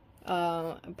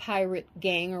pirate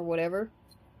gang or whatever,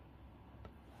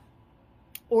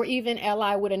 or even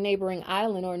ally with a neighboring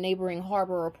island or a neighboring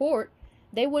harbor or port,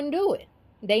 they wouldn't do it.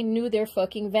 They knew their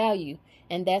fucking value.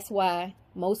 And that's why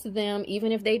most of them,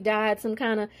 even if they died some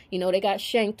kind of, you know, they got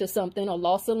shanked or something or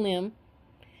lost a limb,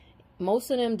 most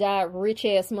of them died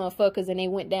rich-ass motherfuckers, and they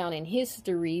went down in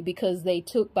history because they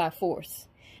took by force.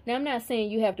 Now, I'm not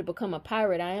saying you have to become a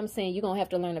pirate. I am saying you're going to have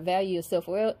to learn to value yourself.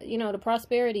 Well, you know, the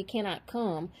prosperity cannot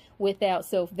come without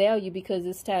self-value, because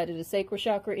it's tied to the sacral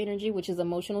chakra energy, which is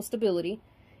emotional stability,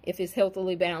 if it's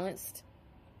healthily balanced,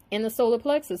 and the solar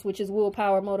plexus, which is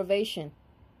willpower, motivation.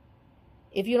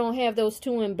 If you don't have those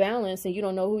two in balance, and you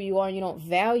don't know who you are, and you don't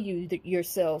value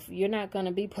yourself, you're not going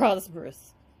to be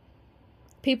prosperous.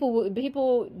 If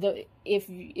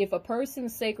a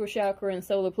person's sacral chakra and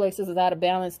solar plexus is out of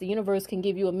balance, the universe can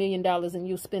give you $1 million and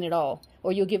you'll spend it all,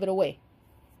 or you'll give it away.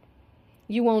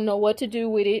 You won't know what to do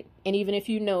with it, and even if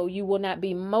you know, you will not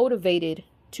be motivated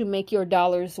to make your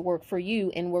dollars work for you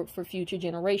and work for future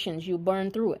generations. You'll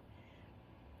burn through it.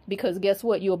 Because guess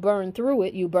what? You'll burn through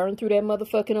it. You burn through that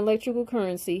motherfucking electrical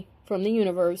currency from the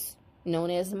universe, known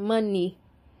as money,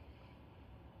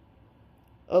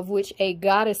 of which a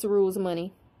goddess rules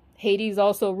money. Hades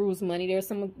also rules money. There's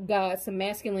some gods, some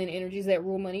masculine energies that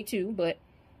rule money too, but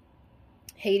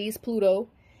Hades, Pluto,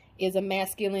 is a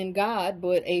masculine god,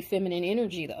 but a feminine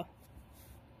energy though.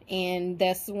 And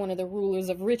that's one of the rulers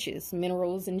of riches,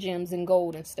 minerals and gems and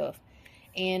gold and stuff.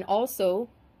 And also,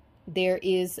 there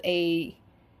is a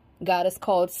goddess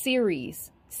called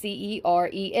Ceres,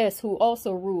 C-E-R-E-S, who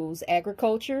also rules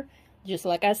agriculture. Just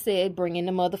like I said, bringing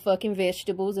the motherfucking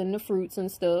vegetables and the fruits and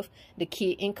stuff, the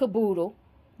kit and caboodle,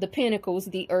 the pinnacles,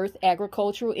 the earth,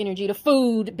 agricultural energy, the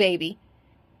food, baby.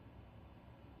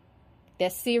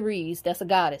 That's Ceres. That's a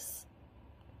goddess.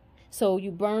 So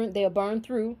they'll burn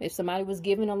through. If somebody was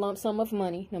given a lump sum of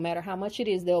money, no matter how much it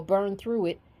is, they'll burn through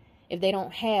it if they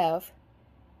don't have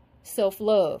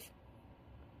self-love.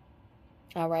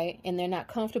 All right. And they're not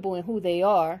comfortable in who they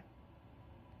are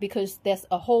because that's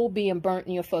a hole being burnt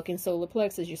in your fucking solar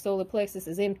plexus. Your solar plexus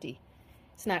is empty.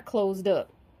 It's not closed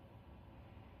up.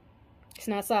 It's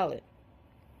not solid.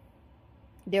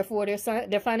 Therefore,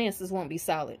 their finances won't be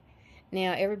solid.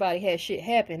 Now, everybody has shit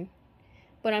happen,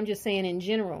 but I'm just saying in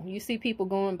general. You see people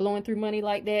blowing through money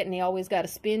like that, and they always got to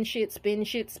spend shit, spend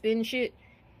shit, spend shit.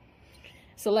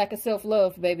 It's a lack of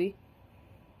self-love, baby.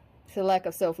 It's a lack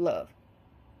of self-love.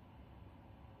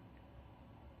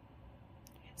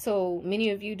 So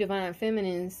many of you divine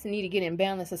feminines need to get in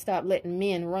balance and stop letting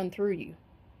men run through you.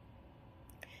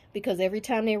 Because every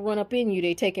time they run up in you,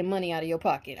 they taking money out of your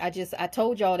pocket. I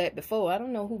told y'all that before. I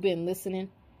don't know who been listening.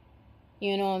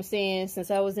 You know what I'm saying?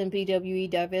 Since I was in BWE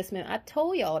divestment, I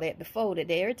told y'all that before. That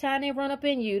every time they run up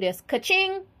in you, that's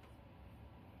ka-ching.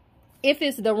 If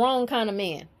it's the wrong kind of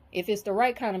man. If it's the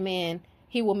right kind of man,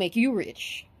 he will make you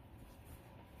rich.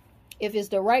 If it's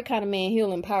the right kind of man,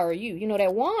 he'll empower you. You know,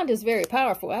 that wand is very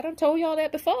powerful. I done told y'all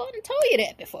that before. I done told you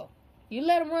that before. You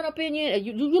let him run up in you.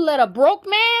 You let a broke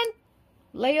man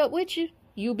lay up with you,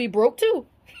 you'll be broke too.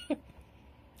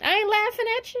 I ain't laughing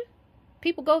at you.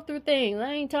 People go through things.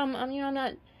 I ain't talking, I'm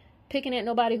not picking at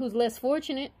nobody who's less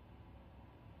fortunate.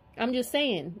 I'm just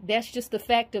saying, that's just the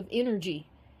fact of energy.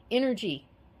 Energy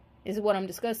is what I'm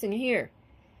discussing here.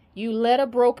 You let a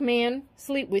broke man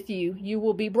sleep with you, you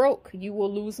will be broke. You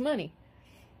will lose money.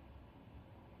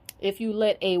 If you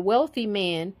let a wealthy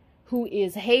man who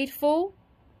is hateful,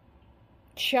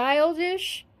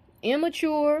 childish,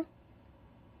 immature,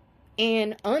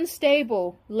 and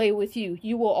unstable lay with you,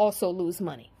 you will also lose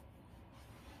money.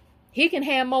 He can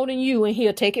have more than you and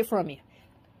he'll take it from you.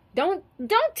 Don't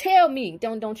tell me.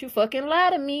 Don't you fucking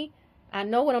lie to me. I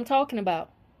know what I'm talking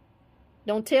about.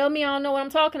 Don't tell me I don't know what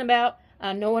I'm talking about.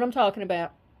 I know what I'm talking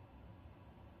about.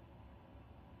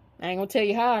 I ain't gonna tell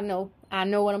you how I know. I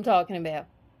know what I'm talking about.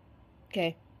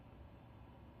 Okay.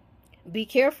 Be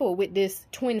careful with this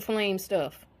twin flame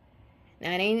stuff.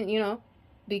 Now it ain't,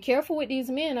 be careful with these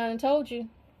men. I done told you.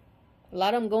 A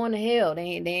lot of them going to hell.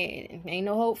 They ain't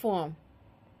no hope for them.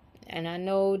 And I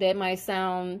know that might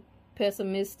sound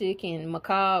pessimistic and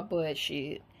macabre, but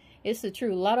shit, it's the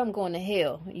truth. A lot of them going to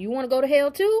hell. You want to go to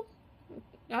hell too?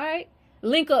 All right.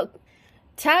 Link up.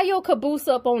 Tie your caboose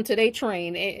up onto their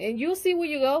train, and you'll see where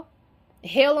you go.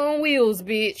 Hell on wheels,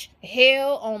 bitch.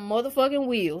 Hell on motherfucking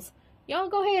wheels. Y'all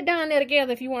go ahead down there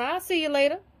together if you want. I'll see you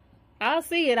later. I'll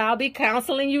see it. I'll be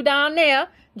counseling you down there,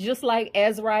 just like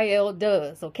Azrael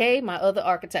does, okay? My other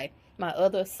archetype, my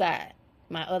other side,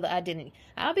 my other identity.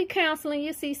 I'll be counseling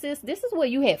you. See, sis, this is where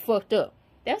you had fucked up.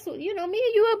 That's what, me and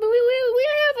you, we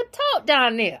have a talk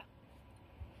down there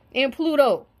in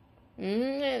Pluto.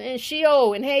 And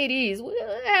Sheol and Hades. We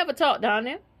have a talk down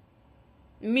there.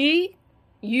 Me,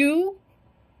 you,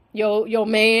 your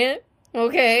man,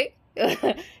 okay?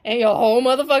 And your whole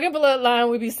motherfucking bloodline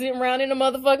will be sitting around in a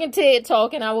motherfucking TED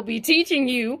Talk, and I will be teaching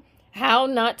you how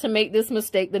not to make this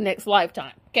mistake the next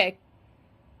lifetime, okay?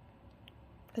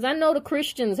 Because I know the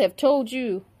Christians have told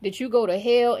you that you go to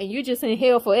hell and you just in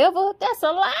hell forever. That's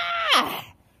a lie.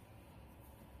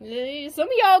 Some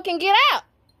of y'all can get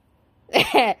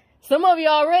out. Some of you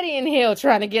already in hell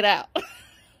trying to get out.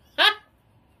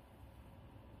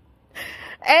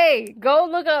 Hey, go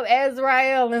look up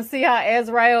Azrael and see how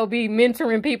Azrael be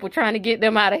mentoring people trying to get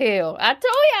them out of hell. I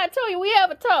told you, we have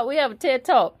a talk. We have a TED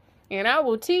Talk. And I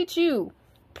will teach you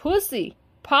pussy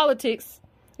politics.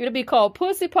 It'll be called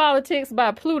Pussy Politics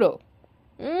by Pluto.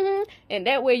 And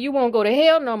that way you won't go to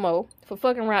hell no more for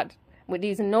fucking around with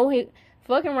these no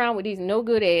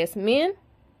good ass men.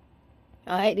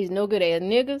 Alright, these no good ass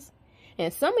niggas.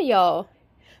 And some of y'all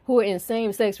who are in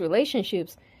same-sex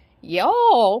relationships,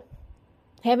 y'all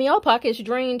having your pockets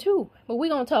drained too. But we're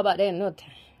going to talk about that another time.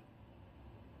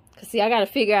 Because see, I got to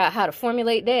figure out how to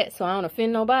formulate that so I don't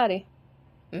offend nobody.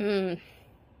 And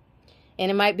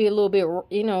it might be a little bit,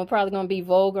 probably going to be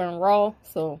vulgar and raw.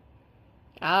 So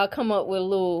I'll come up with a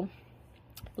little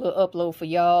upload for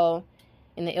y'all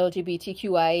in the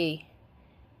LGBTQIA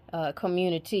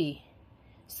community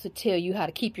to tell you how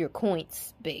to keep your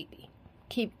coins, baby.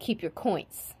 Keep your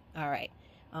coins. All right.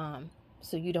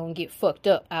 So you don't get fucked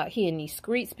up out here in these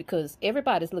streets, because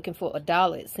everybody's looking for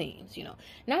 $1, it seems,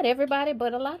 Not everybody,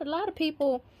 but a lot of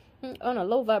people on a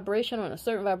low vibration, on a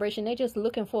certain vibration, they just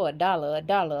looking for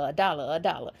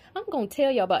 $1. I'm going to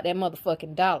tell you about that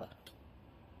motherfucking dollar.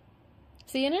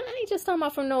 See, and I ain't just talking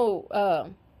about from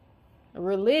no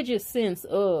religious sense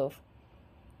of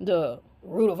the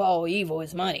root of all evil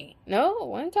is money.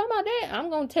 No, I ain't talking about that.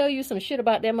 I'm going to tell you some shit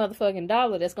about that motherfucking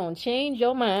dollar that's going to change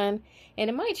your mind, and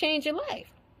it might change your life.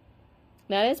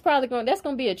 Now, that's going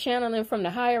to be a channeling from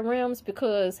the higher realms,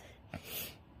 because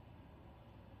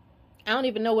I don't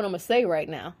even know what I'm going to say right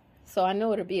now. So I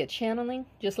know it'll be a channeling,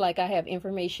 just like I have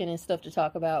information and stuff to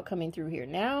talk about coming through here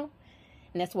now.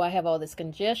 And that's why I have all this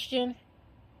congestion.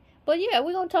 But yeah,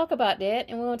 we're going to talk about that.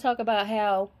 And we're going to talk about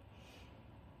how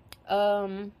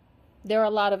there are a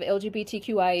lot of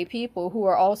LGBTQIA people who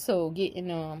are also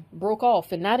getting broke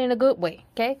off, and not in a good way,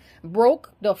 okay?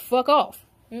 Broke the fuck off,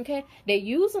 okay? They're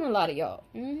using a lot of y'all.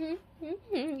 Yeah,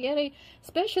 they,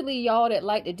 especially y'all that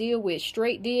like to deal with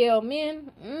straight DL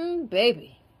men.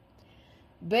 Baby.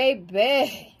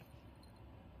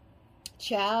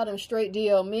 Child, and straight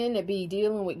DL men that be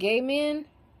dealing with gay men.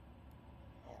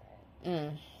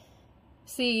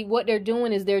 See, what they're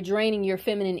doing is they're draining your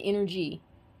feminine energy,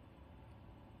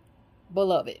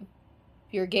 beloved.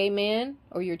 If you're a gay man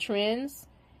or you're trans,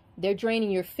 they're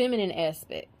draining your feminine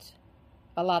aspect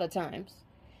a lot of times.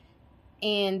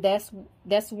 And that's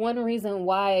one reason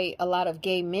why a lot of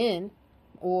gay men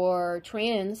or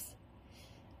trans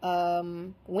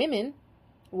women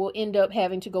will end up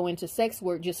having to go into sex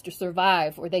work just to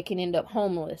survive, or they can end up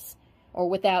homeless or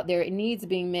without their needs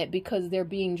being met because they're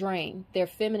being drained. Their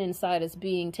feminine side is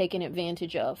being taken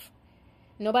advantage of.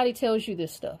 Nobody tells you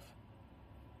this stuff.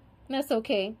 And that's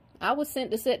okay. I was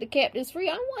sent to set the captives free.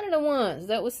 I'm one of the ones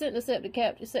that was sent to set the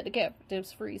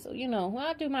captives free. So, you know,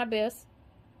 I'll do my best.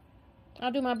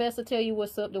 I'll do my best to tell you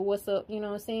what's up, you know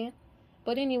what I'm saying?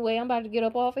 But anyway, I'm about to get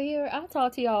up off of here. I'll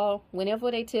talk to y'all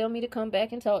whenever they tell me to come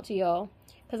back and talk to y'all,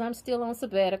 because I'm still on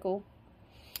sabbatical.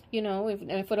 You know,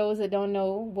 and for those that don't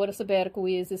know what a sabbatical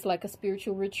is, it's like a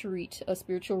spiritual retreat, a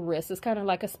spiritual rest. It's kind of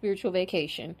like a spiritual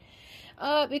vacation.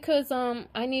 Because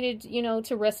I needed, you know,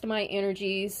 to rest my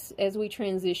energies as we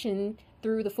transition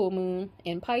through the full moon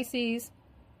in Pisces,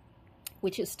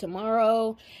 which is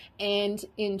tomorrow, and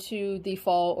into the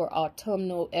fall or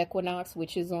autumnal equinox,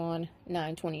 which is on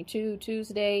 9/22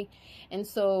 Tuesday. And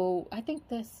so I think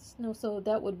so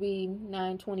that would be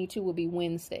 9/22 would be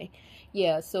Wednesday.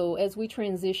 Yeah, so as we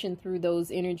transition through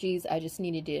those energies, I just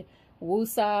needed to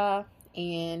woosah,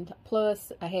 and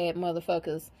plus I had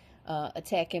motherfuckers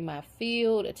attacking my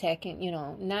field, attacking, you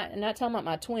know, not talking about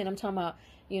my twin, I'm talking about,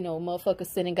 you know, motherfuckers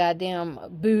sending goddamn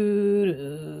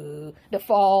voodoo, the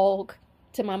fog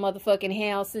to my motherfucking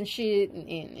house and shit,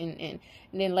 and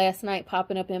then last night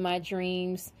popping up in my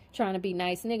dreams trying to be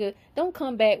nice. Nigga, don't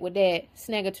come back with that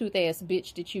snag-a-tooth ass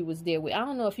bitch that you was there with. I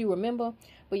don't know if you remember,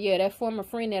 but yeah, that former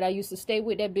friend that I used to stay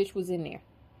with, that bitch was in there.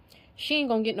 She ain't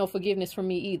gonna get no forgiveness from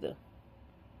me either.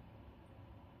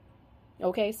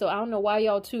 Okay, so I don't know why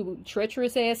y'all two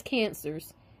treacherous ass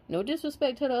cancers, no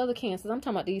disrespect to the other cancers, I'm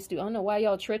talking about these two. I don't know why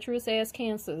y'all treacherous ass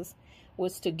cancers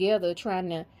was together trying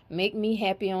to make me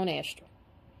happy on astral.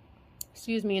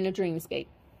 Excuse me, in the dreamscape.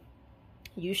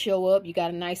 You show up, you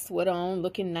got a nice sweat on,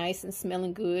 looking nice and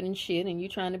smelling good and shit, and you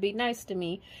trying to be nice to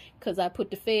me because I put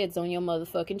the feds on your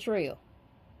motherfucking trail.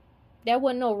 That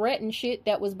wasn't no ratting shit.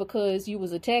 That was because you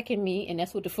was attacking me, and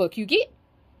that's what the fuck you get.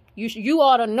 You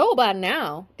ought to know by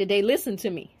now that they listen to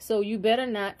me. So you better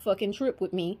not fucking trip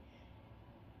with me,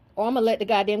 or I'm gonna let the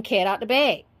goddamn cat out the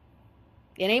bag.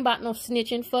 It ain't about no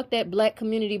snitching. Fuck that black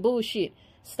community bullshit.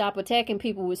 Stop attacking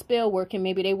people with spell work, and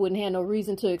maybe they wouldn't have no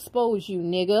reason to expose you,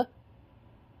 nigga.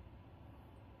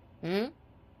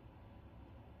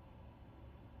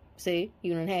 See,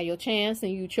 you done had your chance,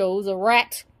 and you chose a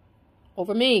rat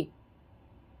over me.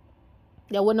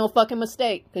 That wasn't no fucking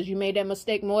mistake, because you made that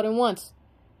mistake more than once.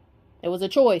 It was a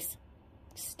choice.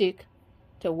 Stick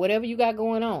to whatever you got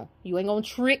going on. You ain't gonna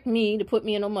trick me to put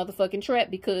me in no motherfucking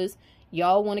trap because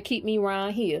y'all want to keep me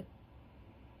around here.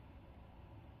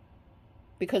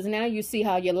 Because now you see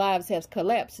how your lives have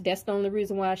collapsed. That's the only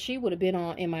reason why she would have been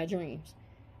on in my dreams.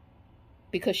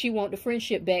 Because she want the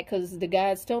friendship back, because the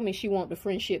guys told me she want the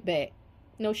friendship back.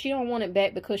 No, she don't want it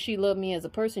back because she loved me as a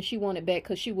person. She want it back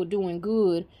because she was doing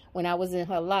good when I was in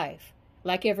her life.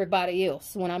 Like everybody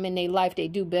else. When I'm in their life, they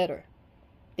do better.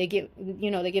 They get,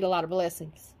 you know, they get a lot of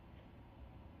blessings.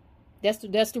 That's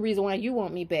the reason why you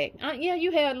want me back. Yeah,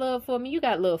 you had love for me. You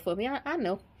got love for me. I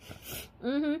know.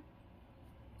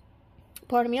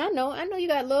 Pardon me. I know you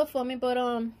got love for me, but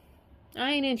I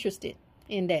ain't interested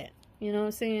in that. You know what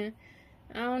I'm saying?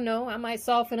 I don't know. I might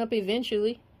soften up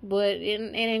eventually, but it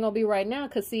ain't gonna be right now.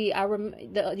 Cause see,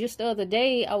 just the other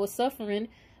day I was suffering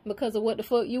because of what the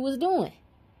fuck you was doing.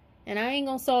 And I ain't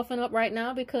gonna soften up right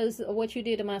now because of what you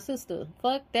did to my sister.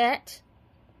 Fuck that.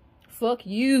 Fuck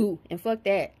you. And fuck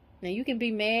that. Now you can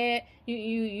be mad.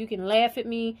 You can laugh at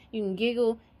me. You can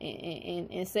giggle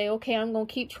and say, okay, I'm gonna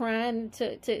keep trying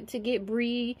to get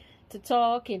Bree to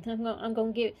talk, and I'm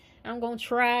gonna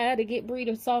try to get Bree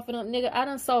to soften up. Nigga, I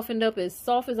done softened up as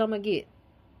soft as I'm gonna get.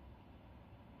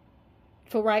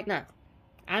 For right now.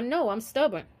 I know I'm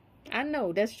stubborn. I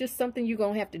know that's just something you're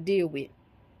going to have to deal with.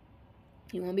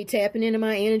 You want to be tapping into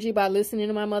my energy by listening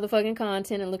to my motherfucking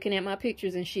content and looking at my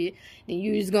pictures and shit. Then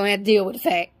you just going to have to deal with the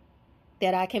fact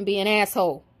that I can be an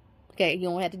asshole. Okay, you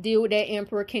don't have to deal with that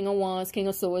Emperor, King of Wands, King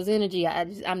of Swords energy.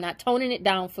 I'm not toning it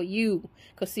down for you.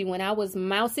 Because see, when I was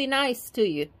mousy nice to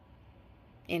you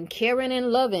and caring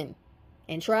and loving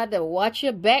and tried to watch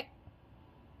your back,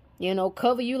 you know,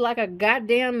 cover you like a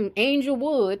goddamn angel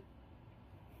would,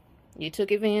 you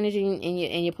took advantage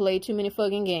and you played too many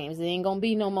fucking games. There ain't gonna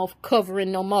be no more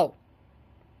covering no more.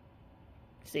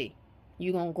 See,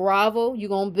 you gonna grovel, you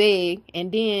gonna beg,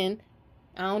 and then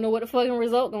I don't know what the fucking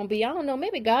result gonna be. I don't know.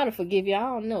 Maybe God will forgive you. I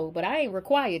don't know. But I ain't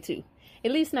required to.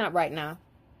 At least not right now.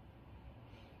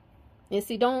 And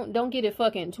see, don't get it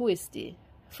fucking twisted.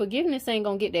 Forgiveness ain't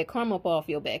gonna get that karma up off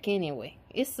your back anyway.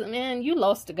 Man, you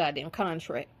lost the goddamn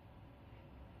contract.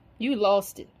 You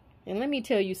lost it. And let me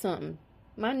tell you something.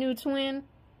 My new twin,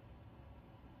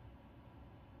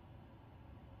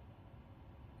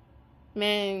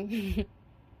 man,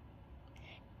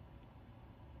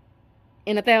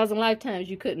 in 1,000 lifetimes,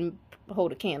 you couldn't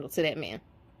hold a candle to that man.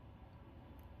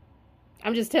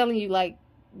 I'm just telling you, like,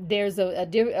 there's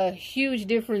a huge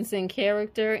difference in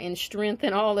character and strength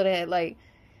and all of that. Like,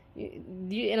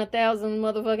 in 1,000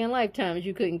 motherfucking lifetimes,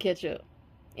 you couldn't catch up.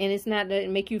 And it's not to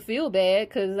make you feel bad,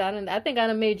 because I think I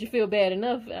done made you feel bad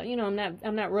enough. You know,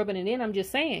 I'm not rubbing it in. I'm just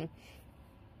saying.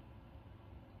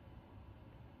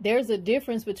 There's a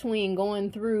difference between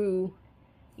going through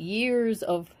years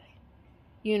of,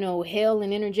 you know, hell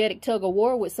and energetic tug of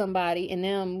war with somebody and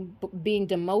them being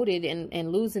demoted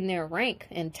and losing their rank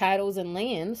and titles and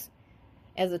lands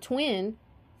as a twin,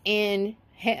 and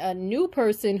a new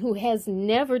person who has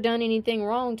never done anything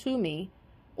wrong to me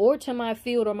or to my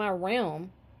field or my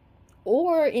realm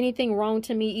or anything wrong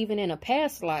to me even in a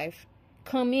past life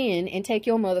come in and take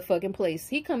your motherfucking place.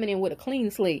 He coming in with a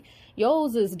clean slate.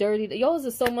 Yours is dirty. Yours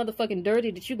is so motherfucking dirty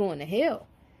that you going to hell.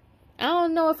 I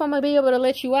don't know if I'm going to be able to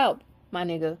let you out, my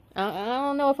nigga. I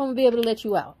don't know if I'm going to be able to let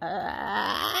you out.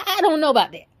 I don't know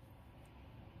about that.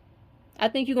 I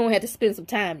think you're going to have to spend some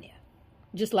time there.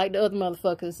 Just like the other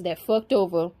motherfuckers that fucked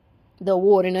over the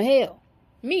warden of hell.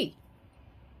 Me.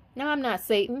 Now, I'm not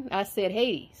Satan. I said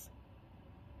Hades.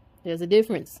 There's a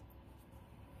difference.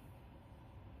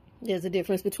 There's a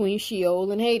difference between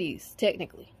Sheol and Hades,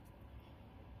 technically.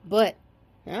 But,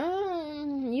 you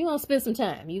gonna spend some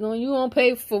time. You gonna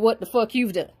pay for what the fuck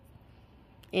you've done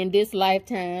in this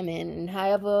lifetime and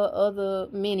however other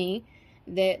many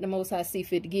that the Most High see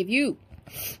fit to give you.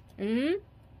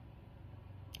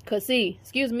 Cause see,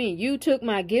 excuse me, you took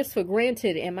my gifts for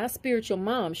granted, and my spiritual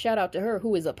mom, shout out to her,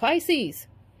 who is a Pisces,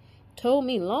 told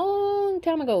me long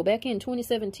time ago, back in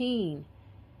 2017,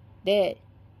 that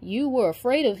you were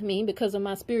afraid of me because of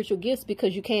my spiritual gifts,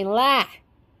 because you can't lie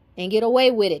and get away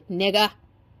with it, nigga.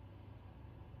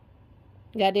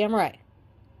 Goddamn right.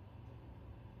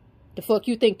 The fuck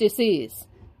you think this is?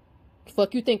 The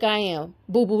fuck you think I am?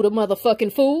 Boo-boo the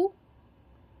motherfucking fool?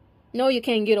 No, you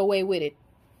can't get away with it.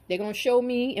 They're going to show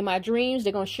me in my dreams.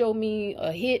 They're going to show me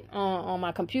a hit on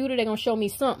my computer. They're going to show me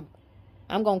something.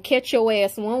 I'm going to catch your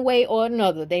ass one way or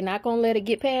another. They're not going to let it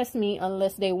get past me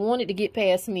unless they want it to get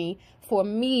past me for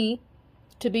me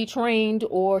to be trained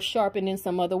or sharpened in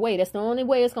some other way. That's the only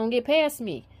way it's going to get past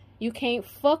me. You can't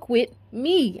fuck with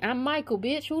me. I'm Michael,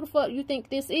 bitch. Who the fuck you think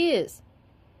this is?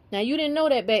 Now, you didn't know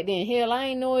that back then. Hell, I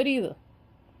ain't know it either.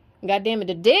 God damn it.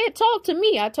 The dead talk to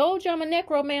me. I told you I'm a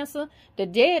necromancer. The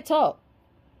dead talk.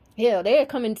 Hell, they're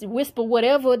coming to whisper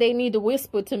whatever they need to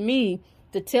whisper to me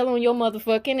to tell on your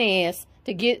motherfucking ass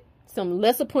to get some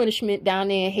lesser punishment down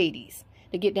there in Hades.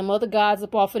 To get them other gods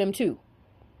up off of them too.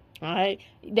 Alright?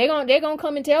 They're gonna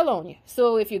come and tell on you.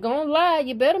 So if you're gonna lie,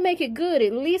 you better make it good.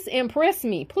 At least impress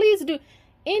me. Please do.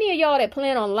 Any of y'all that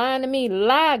plan on lying to me,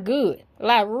 lie good.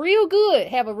 Lie real good.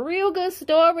 Have a real good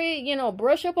story. You know,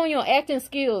 brush up on your acting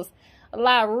skills.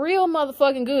 Lie real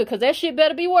motherfucking good. Because that shit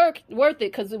better be worth it.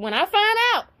 Because when I find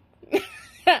out,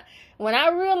 when I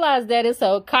realize that it's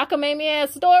a cockamamie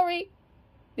ass story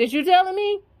that you telling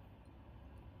me,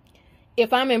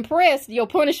 if I'm impressed, your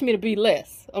punishment will be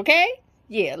less. Okay?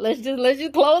 Yeah, let's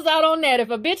just close out on that. If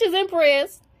a bitch is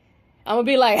impressed, I'm gonna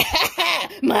be like, ha ha,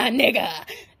 my nigga.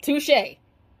 Touche.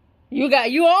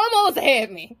 You almost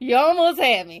had me. You almost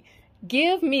had me.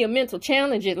 Give me a mental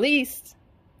challenge at least.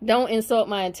 Don't insult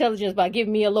my intelligence by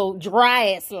giving me a little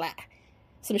dry ass lie.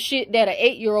 Some shit that an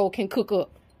 8-year-old can cook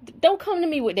up. Don't come to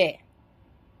me with that.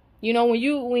 You know, when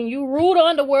you rule the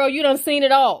underworld, you done seen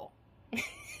it all.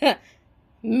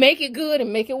 Make it good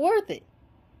and make it worth it.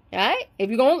 Alright? If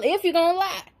you're gonna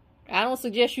lie. I don't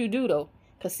suggest you do though.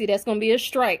 Cause see, that's gonna be a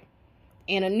strike.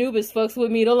 And Anubis fucks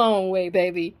with me the long way,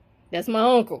 baby. That's my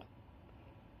uncle.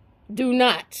 Do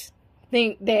not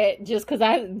think that just cause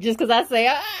I say,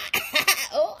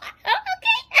 oh,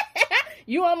 okay,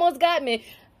 you almost got me.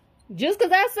 Just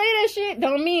cause I say that shit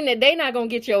don't mean that they not gonna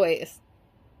get your ass.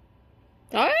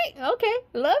 All right, okay.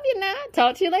 Love you now.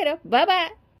 Talk to you later.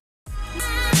 Bye-bye.